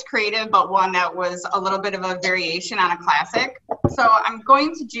one that was creative, but one that was a little bit of a variation on a classic. So I'm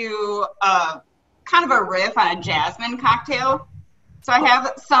going to do kind of a riff on a jasmine cocktail. So I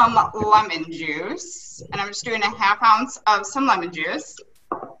have some lemon juice, and I'm just doing a 1/2 ounce of some lemon juice.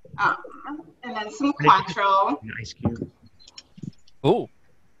 And then some Cointreau. Ice cube. Ooh.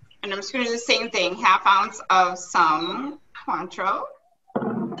 And I'm just going to do the same thing, 1/2 ounce of some Cointreau.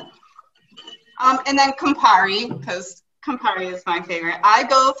 And then Campari, because Campari is my favorite. I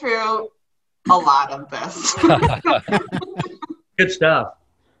go through a lot of this. Good stuff.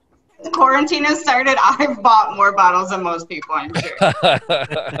 Quarantine has started. I've bought more bottles than most people, I'm sure.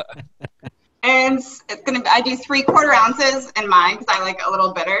 And I do 3/4 ounces in mine because I like it a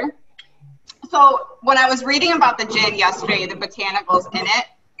little bitter. So when I was reading about the gin yesterday, the botanicals in it,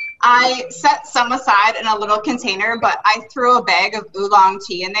 I set some aside in a little container, but I threw a bag of oolong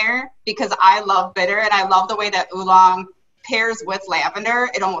tea in there because I love bitter, and I love the way that oolong pairs with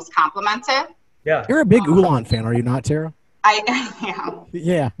lavender. It almost complements it. Yeah. You're a big oolong fan, are you not, Tara? I am.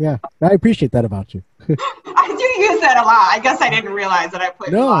 Yeah. I appreciate that about you. I do use that a lot. I guess I didn't realize that I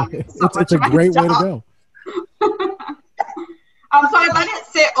put oolong in so much it's a great way to go. So I let it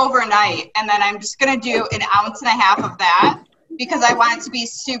sit overnight, and then I'm just going to do 1.5 ounces of that, because I want it to be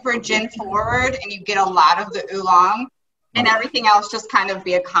super gin forward and you get a lot of the oolong, and everything else just kind of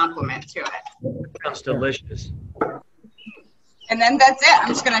be a complement to it. Sounds delicious. And then that's it. I'm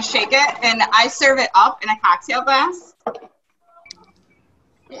just going to shake it, and I serve it up in a cocktail glass.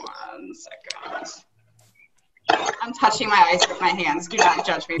 1 second. I'm touching my ice with my hands. Do not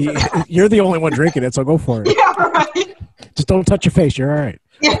judge me for that. You're the only one drinking it, so go for it. Yeah, right. Just don't touch your face. You're all right.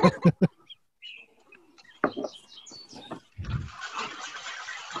 Yeah.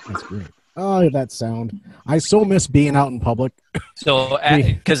 That's great. Oh, that sound. I so miss being out in public. So,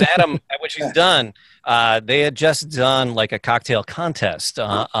 because Adam, what she's done, they had just done like a cocktail contest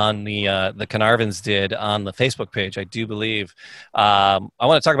on the Carnarvons did on the Facebook page, I do believe. I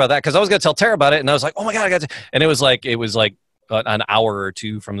want to talk about that because I was going to tell Tara about it, and I was like, oh my God, I got to. And it was like an hour or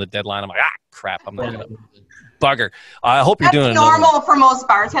two from the deadline. I'm like, crap, I'm not going to bugger. I hope you're doing normal for most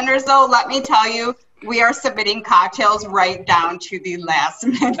bartenders, though. Let me tell you. We are submitting cocktails right down to the last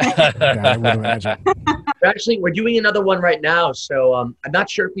minute. Yeah, I would imagine. Actually, we're doing another one right now, so I'm not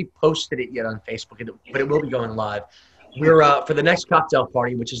sure if we posted it yet on Facebook, but it will be going live. We're for the next cocktail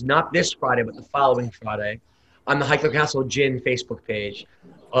party, which is not this Friday, but the following Friday, on the Highclere Castle Gin Facebook page.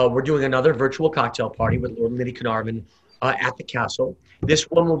 We're doing another virtual cocktail party with Lord and Lady Carnarvon at the castle. This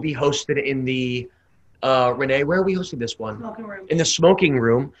one will be hosted in the Renee, where are we hosting this one? Smoking room. In the smoking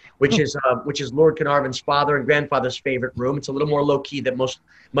room, which is Lord Carnarvon's father and grandfather's favorite room. It's a little more low key that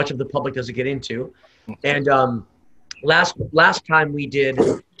much of the public doesn't get into. And last time we did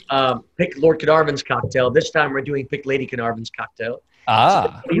pick Lord Carnarvon's cocktail. This time we're doing pick Lady Carnarvon's cocktail.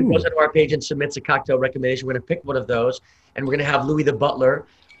 So if he goes onto our page and submits a cocktail recommendation, we're going to pick one of those, and we're going to have Louis the Butler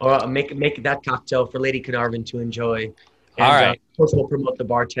make that cocktail for Lady Carnarvon to enjoy. And, all right. Of course, we'll promote the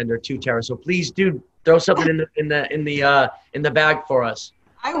bartender too, Tara. So please do throw something in the bag for us.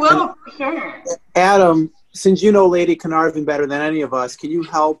 I will, for sure. Adam, since you know Lady Carnarvon better than any of us, can you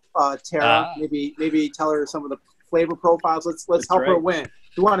help Tara maybe tell her some of the flavor profiles. Let's That's help her right. win.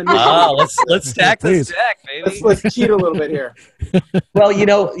 We want to Let's stack this Please. deck, baby. let's cheat a little bit here. Well,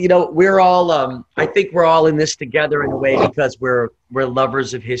 we're all. I think we're all in this together in a way because we're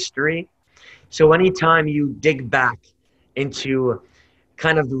lovers of history. So anytime you dig back into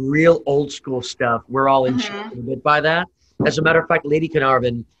kind of the real old school stuff, we're all enchanted a bit by that. As a matter of fact, Lady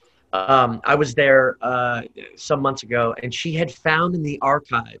Carnarvon, I was there some months ago, and she had found in the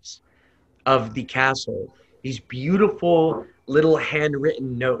archives of the castle these beautiful little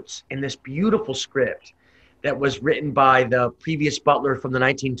handwritten notes in this beautiful script that was written by the previous butler from the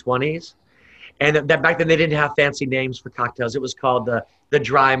 1920s. And that back then they didn't have fancy names for cocktails. It was called the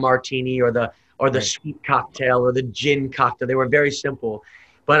dry martini or the sweet cocktail or the gin cocktail. They were very simple.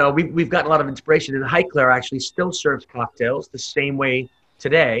 But we've gotten a lot of inspiration. And Highclere actually still serves cocktails the same way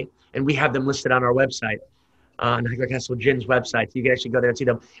today. And we have them listed on our website, on Highclere Castle Gin's website. So you can actually go there and see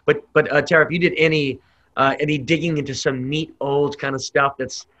them. But Tara, if you did any digging into some neat old kind of stuff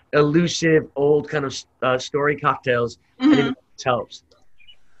that's elusive, old kind of story cocktails, I think this helps.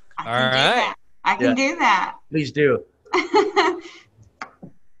 I can do that. I can do that. Please do.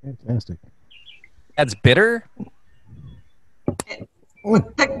 Fantastic. That's bitter.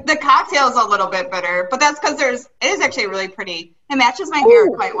 The cocktail's a little bit bitter, but that's because it is actually really pretty. It matches my hair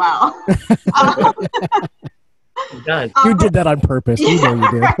quite well. It does. You did that on purpose. You know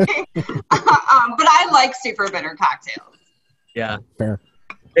you did. Right. But I like super bitter cocktails. Yeah. Fair.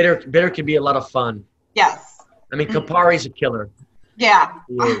 Bitter can be a lot of fun. Yes. I mean, Campari's a killer. Yeah.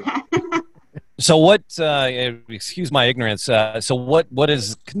 So what? Excuse my ignorance. So what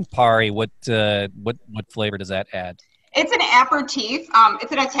is Campari? What flavor does that add? It's an aperitif.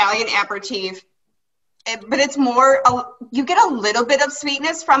 It's an Italian aperitif. But it's more, you get a little bit of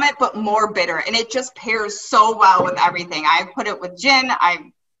sweetness from it, but more bitter. And it just pairs so well with everything. I put it with gin.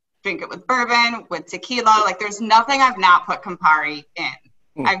 I drink it with bourbon, with tequila. Like there's nothing I've not put Campari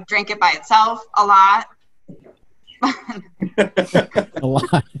in. I drink it by itself a lot. A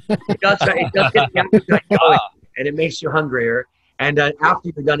lot. It does get the appetite going, and it makes you hungrier. And after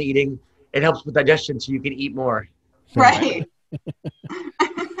you're done eating, it helps with digestion so you can eat more. Right.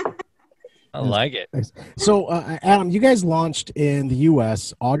 I like it. So, Adam, you guys launched in the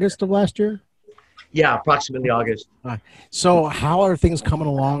U.S. August of last year? Yeah, approximately August. So how are things coming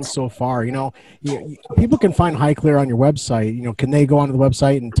along so far? People can find Highclere on your website. Can they go onto the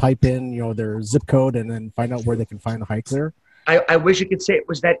website and type in, their zip code and then find out where they can find the Highclere? I wish I could say it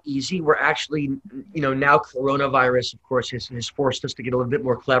was that easy. We're actually, now coronavirus, of course, has forced us to get a little bit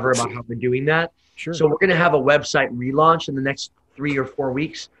more clever about how we're doing that. Sure. So we're going to have a website relaunch in the next 3 or 4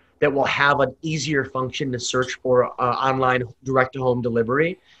 weeks that will have an easier function to search for online direct-to-home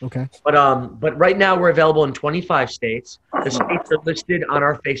delivery. Okay. But right now we're available in 25 states. The states are listed on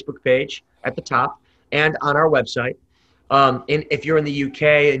our Facebook page at the top and on our website. And if you're in the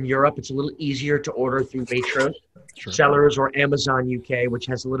UK and Europe, it's a little easier to order through Waitrose, Sellers, or Amazon UK, which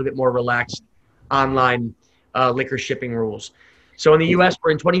has a little bit more relaxed online liquor shipping rules. So in the US, we're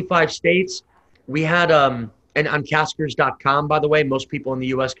in 25 states. We had and on Caskers.com, by the way, most people in the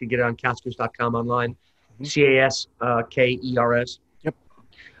U.S. could get it on Caskers.com online, Caskers. Yep.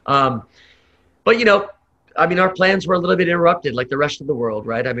 But our plans were a little bit interrupted, like the rest of the world,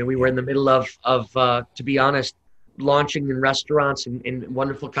 right? I mean, we were in the middle of to be honest, launching in restaurants and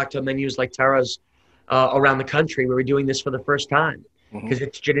wonderful cocktail menus like Tara's around the country. We were doing this for the first time because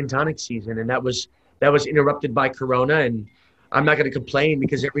it's gin and tonic season, and that was interrupted by Corona. And I'm not going to complain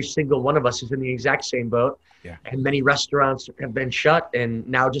because every single one of us is in the exact same boat. Yeah. And many restaurants have been shut and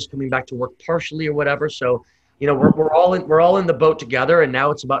now just coming back to work partially or whatever. So, we're all in the boat together, and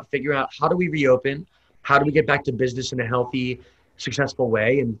now it's about figuring out how do we reopen, how do we get back to business in a healthy, successful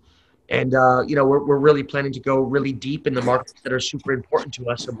way, and we're really planning to go really deep in the markets that are super important to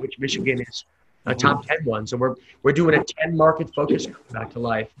us, of which Michigan is a top 10 one. So we're doing a 10 market focus back to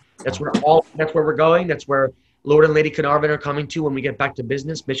life. That's where we're going. That's where Lord and Lady Carnarvon are coming to when we get back to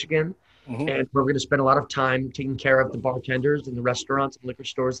business, Michigan. And we're going to spend a lot of time taking care of the bartenders and the restaurants and liquor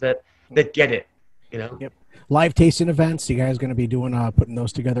stores that get it, Yep. Live tasting events, you guys going to be doing putting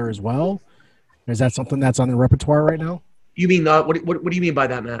those together as well? Is that something that's on the repertoire right now? You mean what do you mean by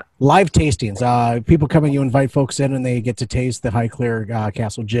that, Matt? Live tastings. People come in, you invite folks in, and they get to taste the Highclere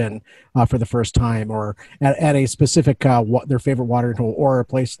Castle Gin for the first time, or at a specific their favorite watering hole, or a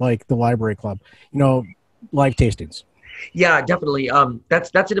place like the Library Club. Live tastings. Yeah, definitely.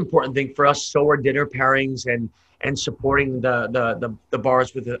 That's an important thing for us. So are dinner pairings and supporting the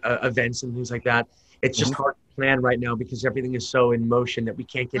bars with events and things like that. It's just hard to plan right now because everything is so in motion that we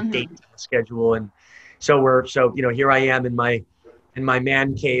can't get dates on the schedule. And so here I am in my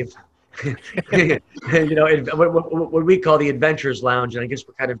man cave You know, what we call the Adventurers Lounge, and I guess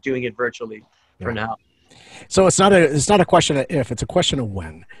we're kind of doing it virtually for now. So it's not a question of if, it's a question of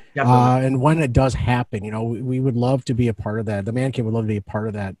when. Definitely. And when it does happen, you know, we would love to be a part of that. The Man Cave would love to be a part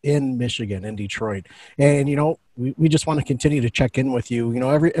of that in Michigan, in Detroit. And, you know, we just want to continue to check in with you, you know,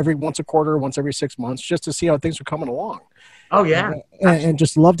 every once a quarter, once every 6 months, just to see how things are coming along. Oh, yeah. And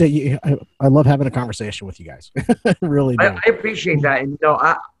just love to, I love having a conversation with you guys. Really do. I appreciate that. And, you know,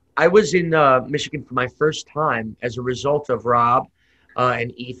 I was in Michigan for my first time as a result of Rob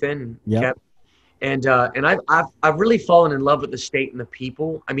and Ethan and Kep. And I've really fallen in love with the state and the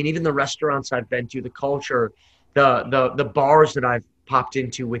people. I mean, even the restaurants I've been to, the culture, the bars that I've popped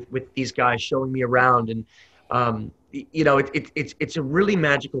into with these guys showing me around, and you know, it's a really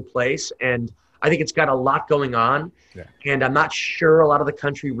magical place, and I think it's got a lot going on. Yeah. And I'm not sure a lot of the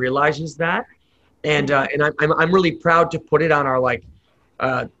country realizes that, and I'm really proud to put it on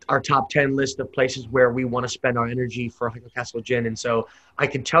our top 10 list of places where we want to spend our energy for Highclere Castle Gin. And so I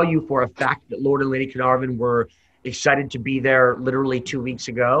can tell you for a fact that Lord and Lady Carnarvon were excited to be there literally 2 weeks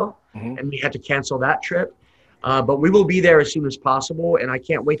ago, and we had to cancel that trip. But we will be there as soon as possible, and I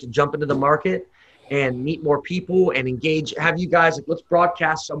can't wait to jump into the market and meet more people and engage. Have you guys, let's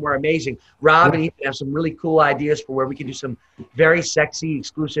broadcast somewhere amazing. Rob and Ethan have some really cool ideas for where we can do some very sexy,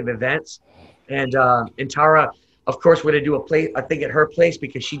 exclusive events. And Tara, of course, we're going to do a thing at her place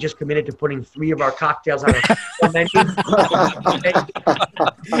because she just committed to putting 3 of our cocktails on our menu.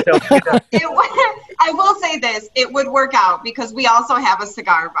 I will say this. It would work out because we also have a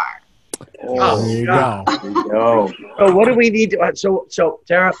cigar bar. Oh, there you go. So what do we need to so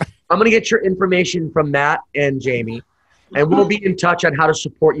Tara, I'm going to get your information from Matt and Jamie, and we'll be in touch on how to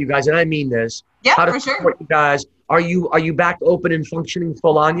support you guys. And I mean this. Yeah, how to for support sure. you guys. Are you back open and functioning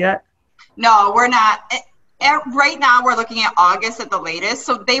full on yet? No, we're not. Right now, we're looking at August at the latest.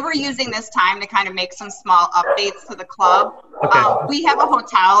 So they were using this time to kind of make some small updates to the club. Okay. We have a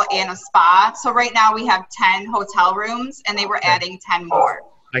hotel and a spa. So right now we have 10 hotel rooms, and they were adding 10 more.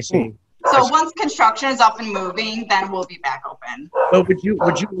 I see. So once construction is up and moving, then we'll be back open. So would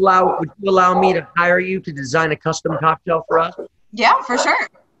you allow me to hire you to design a custom cocktail for us? Yeah, for sure.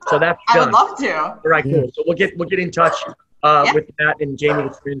 So that's I done. would love to. All right, cool. So we'll get in touch with Matt and Jamie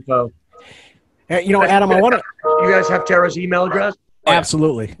with your info. You know, Adam, I want to. You guys have Tara's email address?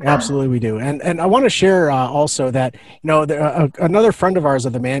 Absolutely, we do, and I want to share also that, you know, another friend of ours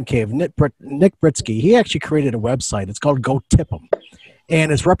of the Man Cave, Nick Britsky, he actually created a website. It's called Go Tip 'em,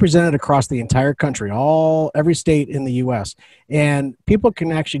 and it's represented across the entire country, every state in the U.S. And people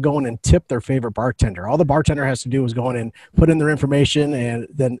can actually go in and tip their favorite bartender. All the bartender has to do is go in and put in their information, and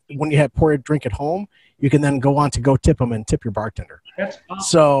then when you pour a drink at home, you can then go on to Go Tip 'em and tip your bartender. That's awesome.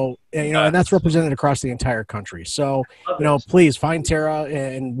 So, you know, and that's represented across the entire country. So, you know, please find Tara,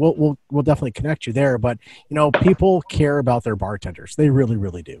 and we'll definitely connect you there. But, you know, people care about their bartenders. They really,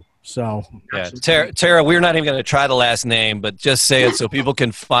 really do. So, yeah, Tara, we're not even going to try the last name, but just say it so people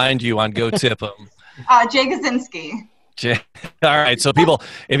can find you on Go Tip 'em. Jay Gazinski. All right, so people,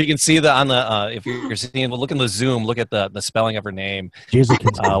 if you can see if you're seeing, look in the Zoom, look at the spelling of her name.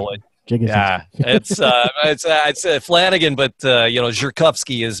 Yeah, it's Flanagan, but you know,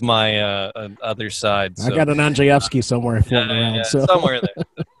 Zhirkovsky is my other side. So. I got an Andrzejewski somewhere floating around. So. Somewhere there.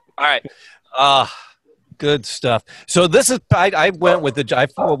 All right, good stuff. So this is I went with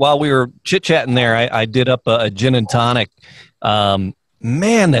while we were chit chatting there. I did up a gin and tonic.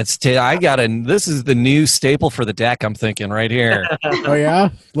 Man, this is the new staple for the deck. I'm thinking right here. Oh yeah,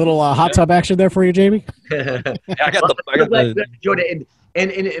 little hot tub action there for you, Jamie. I got the.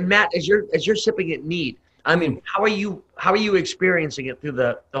 And Matt, as you're sipping it neat, I mean, how are you experiencing it through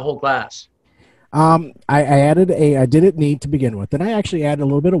the whole glass? I did it neat to begin with. Then I actually added a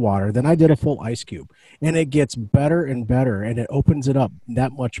little bit of water. Then I did a full ice cube, and it gets better and better, and it opens it up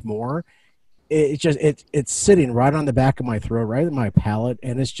that much more. It's sitting right on the back of my throat, right in my palate,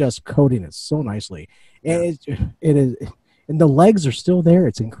 and it's just coating it so nicely. And it is, and the legs are still there.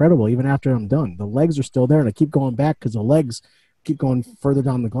 It's incredible. Even after I'm done, the legs are still there, and I keep going back because the legs keep going further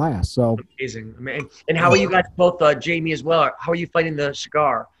down the glass. So amazing. I mean, and how are you guys both, Jamie as well? How are you finding the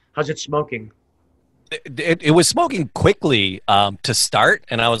cigar? How's it smoking? It was smoking quickly to start,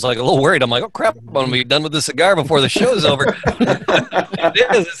 and I was like a little worried. I'm like, oh crap, I'm gonna be done with the cigar before the show's over.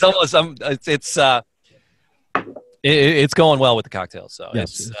 It is. It's almost. It's going well with the cocktail. So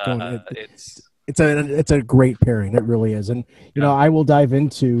yes, it's a great pairing. It really is. And you know, I will dive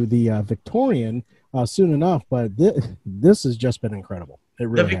into the Victorian soon enough, but this has just been incredible. It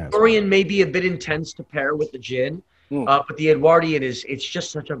really the Victorian may be a bit intense to pair with the gin, but the Edwardian it's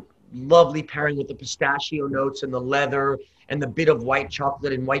just such a lovely pairing with the pistachio notes and the leather and the bit of white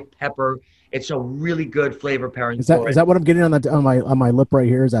chocolate and white pepper. It's a really good flavor pairing. Is that what I'm getting on my lip right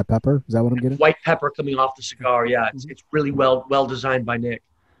here? Is that pepper? Is that what I'm getting? White pepper coming off the cigar. Yeah, it's really well designed by Nick.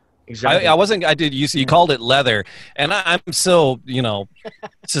 Exactly. You called it leather, and I'm so,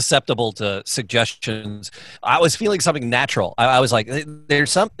 susceptible to suggestions. I was feeling something natural. I was like,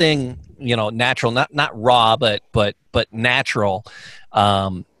 there's something, natural, not raw, but natural,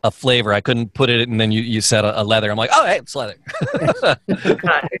 a flavor. I couldn't put it, and then you said a leather. I'm like, oh, hey, it's leather.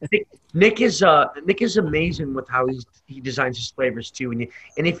 Nick is amazing with how he designs his flavors too.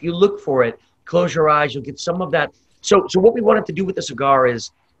 And if you look for it, close your eyes, you'll get some of that. So what we wanted to do with the cigar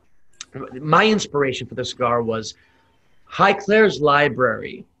is, my inspiration for the cigar was Highclere's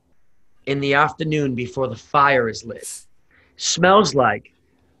library in the afternoon before the fire is lit. Smells like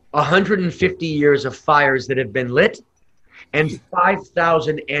 150 years of fires that have been lit and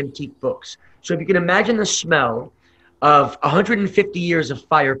 5,000 antique books. So if you can imagine the smell of 150 years of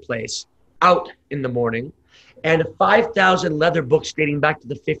fireplace out in the morning and 5,000 leather books dating back to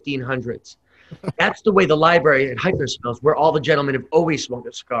the 1500s. That's the way the library at Highclere smells, where all the gentlemen have always smoked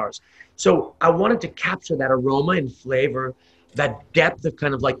their cigars. So I wanted to capture that aroma and flavor, that depth of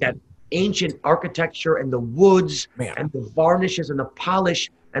kind of like that ancient architecture and the woods and the varnishes and the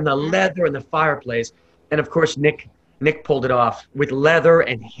polish and the leather and the fireplace. And of course, Nick pulled it off with leather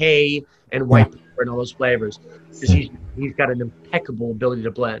and hay and white pepper and all those flavors, because he's got an impeccable ability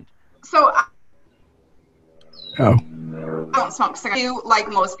to blend. So I don't smoke cigars. I do, like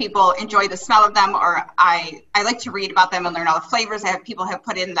most people, enjoy the smell of them, or I like to read about them and learn all the flavors that people have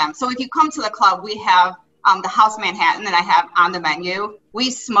put in them. So if you come to the club, we have the House Manhattan that I have on the menu. We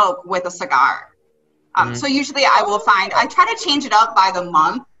smoke with a cigar. So usually I try to change it up by the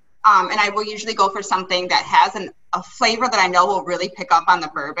month, and I will usually go for something that has a flavor that I know will really pick up on the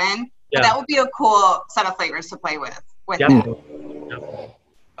bourbon. Yeah. But that would be a cool set of flavors to play with.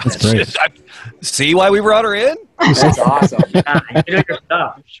 That's great. See why we brought her in? That's awesome. You know your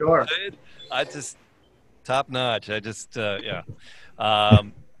stuff, sure. I just top notch. I just I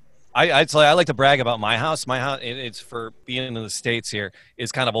like to brag about my house. My house, it's for being in the States here,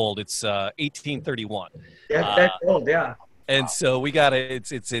 is kind of old. It's 1831. Yeah, that's old. Yeah. And so we got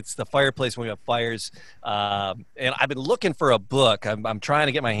it's the fireplace when we have fires. And I've been looking for a book. I'm trying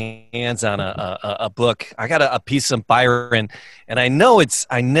to get my hands on a book. I got a piece of Byron, and I know it's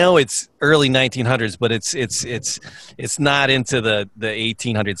early 1900s, but it's not into the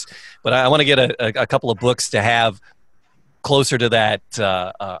 1800s. But I want to get a couple of books to have closer to that.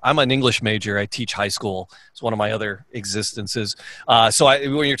 I'm an English major. I teach high school. It's one of my other existences. So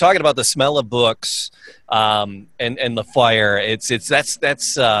when you're talking about the smell of books and the fire,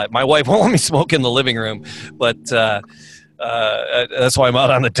 that's my wife won't let me smoke in the living room, but that's why I'm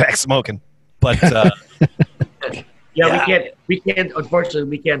out on the deck smoking. But we can't. Unfortunately,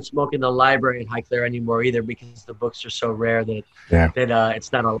 we can't smoke in the library at Highclere anymore either, because the books are so rare that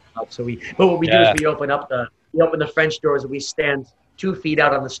it's not allowed. So but what we do is we open the French doors and we stand 2 feet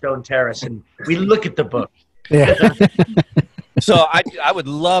out on the stone terrace and we look at the book. Yeah. So I would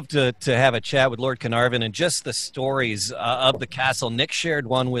love to have a chat with Lord Carnarvon and just the stories of the castle. Nick shared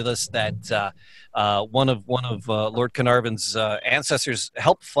one with us that one of Lord Carnarvon's ancestors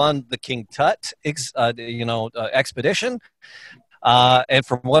helped fund the King Tut expedition. And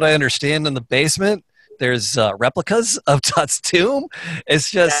from what I understand, in the basement, there's replicas of Tut's tomb. It's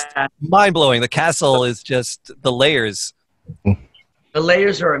just mind-blowing. The castle is just the layers. The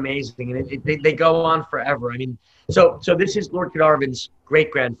layers are amazing, and they go on forever. I mean, so this is Lord Carnarvon's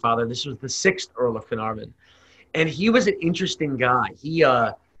great-grandfather. This was the 6th Earl of Carnarvon. And he was an interesting guy. He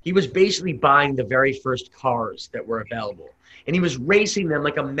was basically buying the very first cars that were available. And he was racing them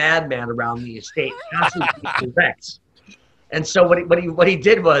like a madman around the estate, constantly wrecks. And so what he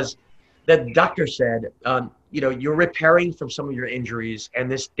did was, the doctor said, you're repairing from some of your injuries,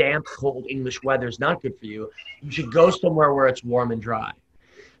 and this damp, cold English weather is not good for you. You should go somewhere where it's warm and dry.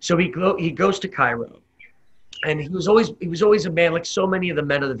 So he goes to Cairo, and he was always a man like so many of the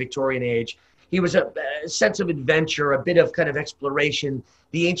men of the Victorian age. He was a sense of adventure, a bit of kind of exploration.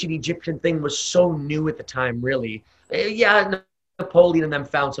 The ancient Egyptian thing was so new at the time, really. Yeah, Napoleon and them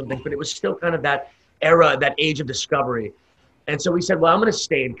found something, but it was still kind of that era, that age of discovery. And so we said, well, I'm going to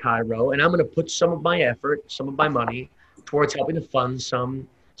stay in Cairo, and I'm going to put some of my effort, some of my money towards helping to fund some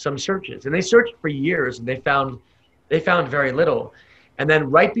searches. And they searched for years, and they found very little. And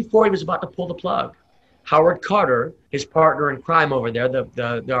then right before he was about to pull the plug, Howard Carter, his partner in crime over there,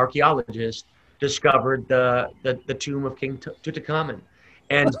 the archaeologist, discovered the tomb of King Tutankhamun.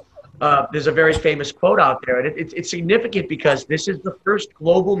 And there's a very famous quote out there, and it's significant because this is the first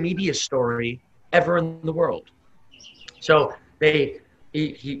global media story ever in the world. So he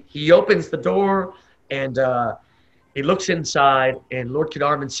opens the door and he looks inside, and Lord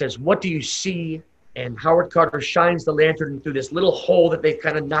Carnarvon says, "What do you see?" And Howard Carter shines the lantern through this little hole that they've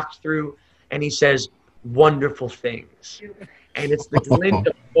kind of knocked through, and he says, "Wonderful things." And it's the glint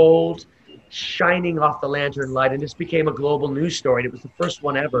of gold shining off the lantern light, and this became a global news story. And it was the first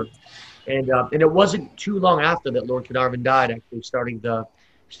one ever, and it wasn't too long after that Lord Carnarvon died, actually starting the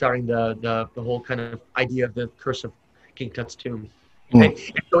whole kind of idea of the curse of King Tut's tomb. And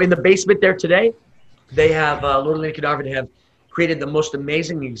so in the basement there today, they have Lord and Lady Carnarvon have created the most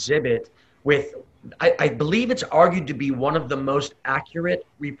amazing exhibit with, I believe it's argued to be one of the most accurate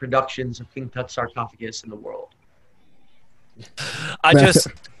reproductions of King Tut's sarcophagus in the world.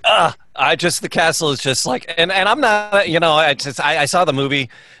 The castle is just like, and I'm not, I saw the movie,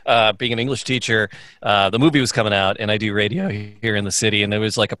 being an English teacher, the movie was coming out, and I do radio here in the city, and there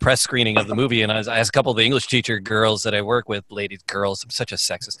was like a press screening of the movie, and I asked a couple of the English teacher girls that I work with, girls, I'm such a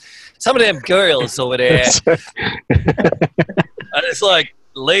sexist, some of them girls over there, it's like,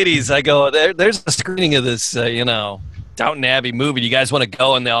 ladies, I go, there's a screening of this, Downton Abbey movie. You guys want to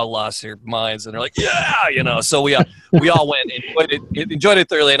go? And they all lost their minds, and they're like, yeah, So we all went and enjoyed it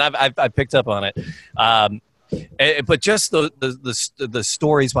thoroughly, and I picked up on it. But just the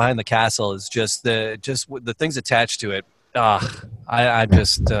stories behind the castle is just the things attached to it. I'm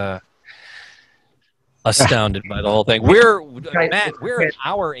just astounded by the whole thing. We're an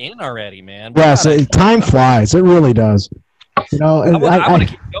hour in already, man. Yes, time flies. It really does. I want to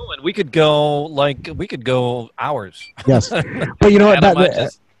keep going. We could go hours. Yes, but you know what?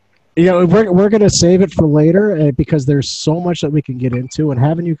 We're going to save it for later because there's so much that we can get into. And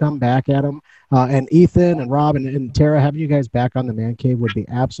having you come back, Adam, and Ethan and Rob and Tara, having you guys back on the Man Cave would be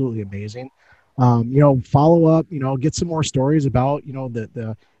absolutely amazing. Follow up. Get some more stories about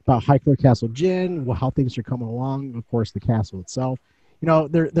about Highclere Castle Gin, how things are coming along. Of course, the castle itself.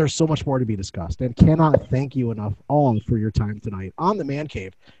 There's so much more to be discussed, and cannot thank you enough all for your time tonight on the Man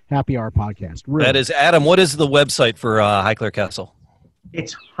Cave Happy Hour podcast. Really. That is, Adam, what is the website for Highclere Castle?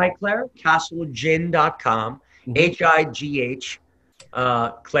 It's highclarecastlegin.com, H-I-G-H,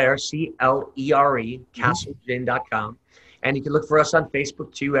 Claire, C-L-E-R-E, castlegin.com. And you can look for us on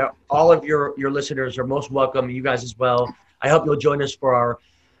Facebook, too. All of your listeners are most welcome, you guys as well. I hope you'll join us for our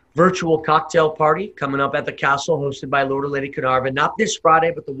virtual cocktail party coming up at the castle, hosted by Lord and Lady Carnarvon. Not this Friday,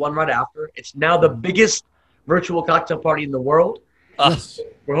 but the one right after. It's now the biggest virtual cocktail party in the world.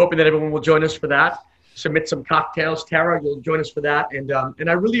 We're hoping that everyone will join us for that. Submit some cocktails. Tara, you'll join us for that. And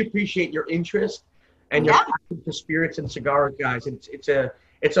I really appreciate your interest and your passion for spirits and cigars, guys. It's a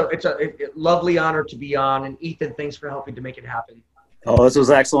lovely honor to be on. And Ethan, thanks for helping to make it happen. Oh, this was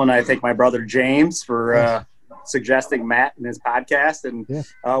excellent. I thank my brother James for suggesting Matt in his podcast, and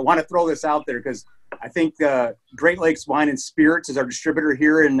want to throw this out there because I think Great Lakes Wine and Spirits is our distributor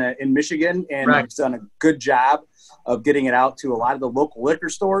here in Michigan, and it's done a good job of getting it out to a lot of the local liquor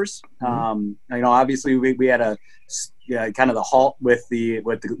stores. Obviously we had a kind of the halt with the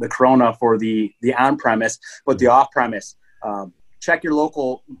Corona for the on premise, but the off premise. Check your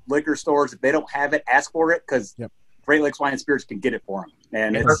local liquor stores. If they don't have it, ask for it because Great Lakes Wine and Spirits can get it for them.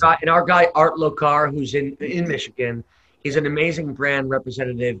 And our guy Art Locar, who's in Michigan, he's an amazing brand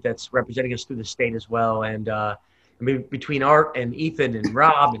representative that's representing us through the state as well. And between Art and Ethan and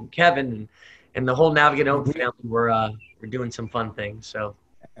Rob and Kevin and the whole Navigate Oak family, we're doing some fun things. So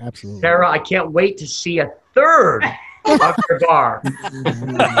absolutely, Sarah, I can't wait to see a third of your bar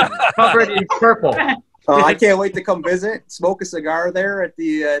covered in purple. I can't wait to come visit, smoke a cigar there at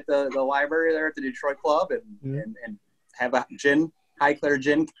the library there at the Detroit Club, and have a Highclere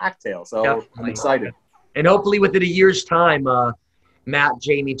gin cocktail. So I'm excited. And hopefully within a year's time, Matt,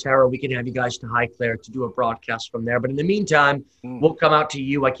 Jamie, Tara, we can have you guys to Highclere to do a broadcast from there. But in the meantime, we'll come out to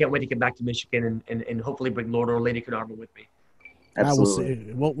you. I can't wait to get back to Michigan and hopefully bring Lord or Lady Carnarvon with me.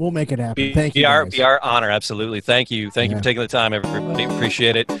 Absolutely. We'll make it happen. Thank you. Be our honor. Absolutely. Thank you. Thank you for taking the time, everybody.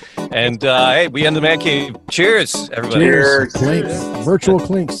 Appreciate it. And hey, we end the Man Cave. Cheers, everybody. Cheers. Clinks. Virtual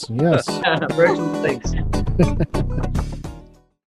clinks. Yes. Virtual clinks.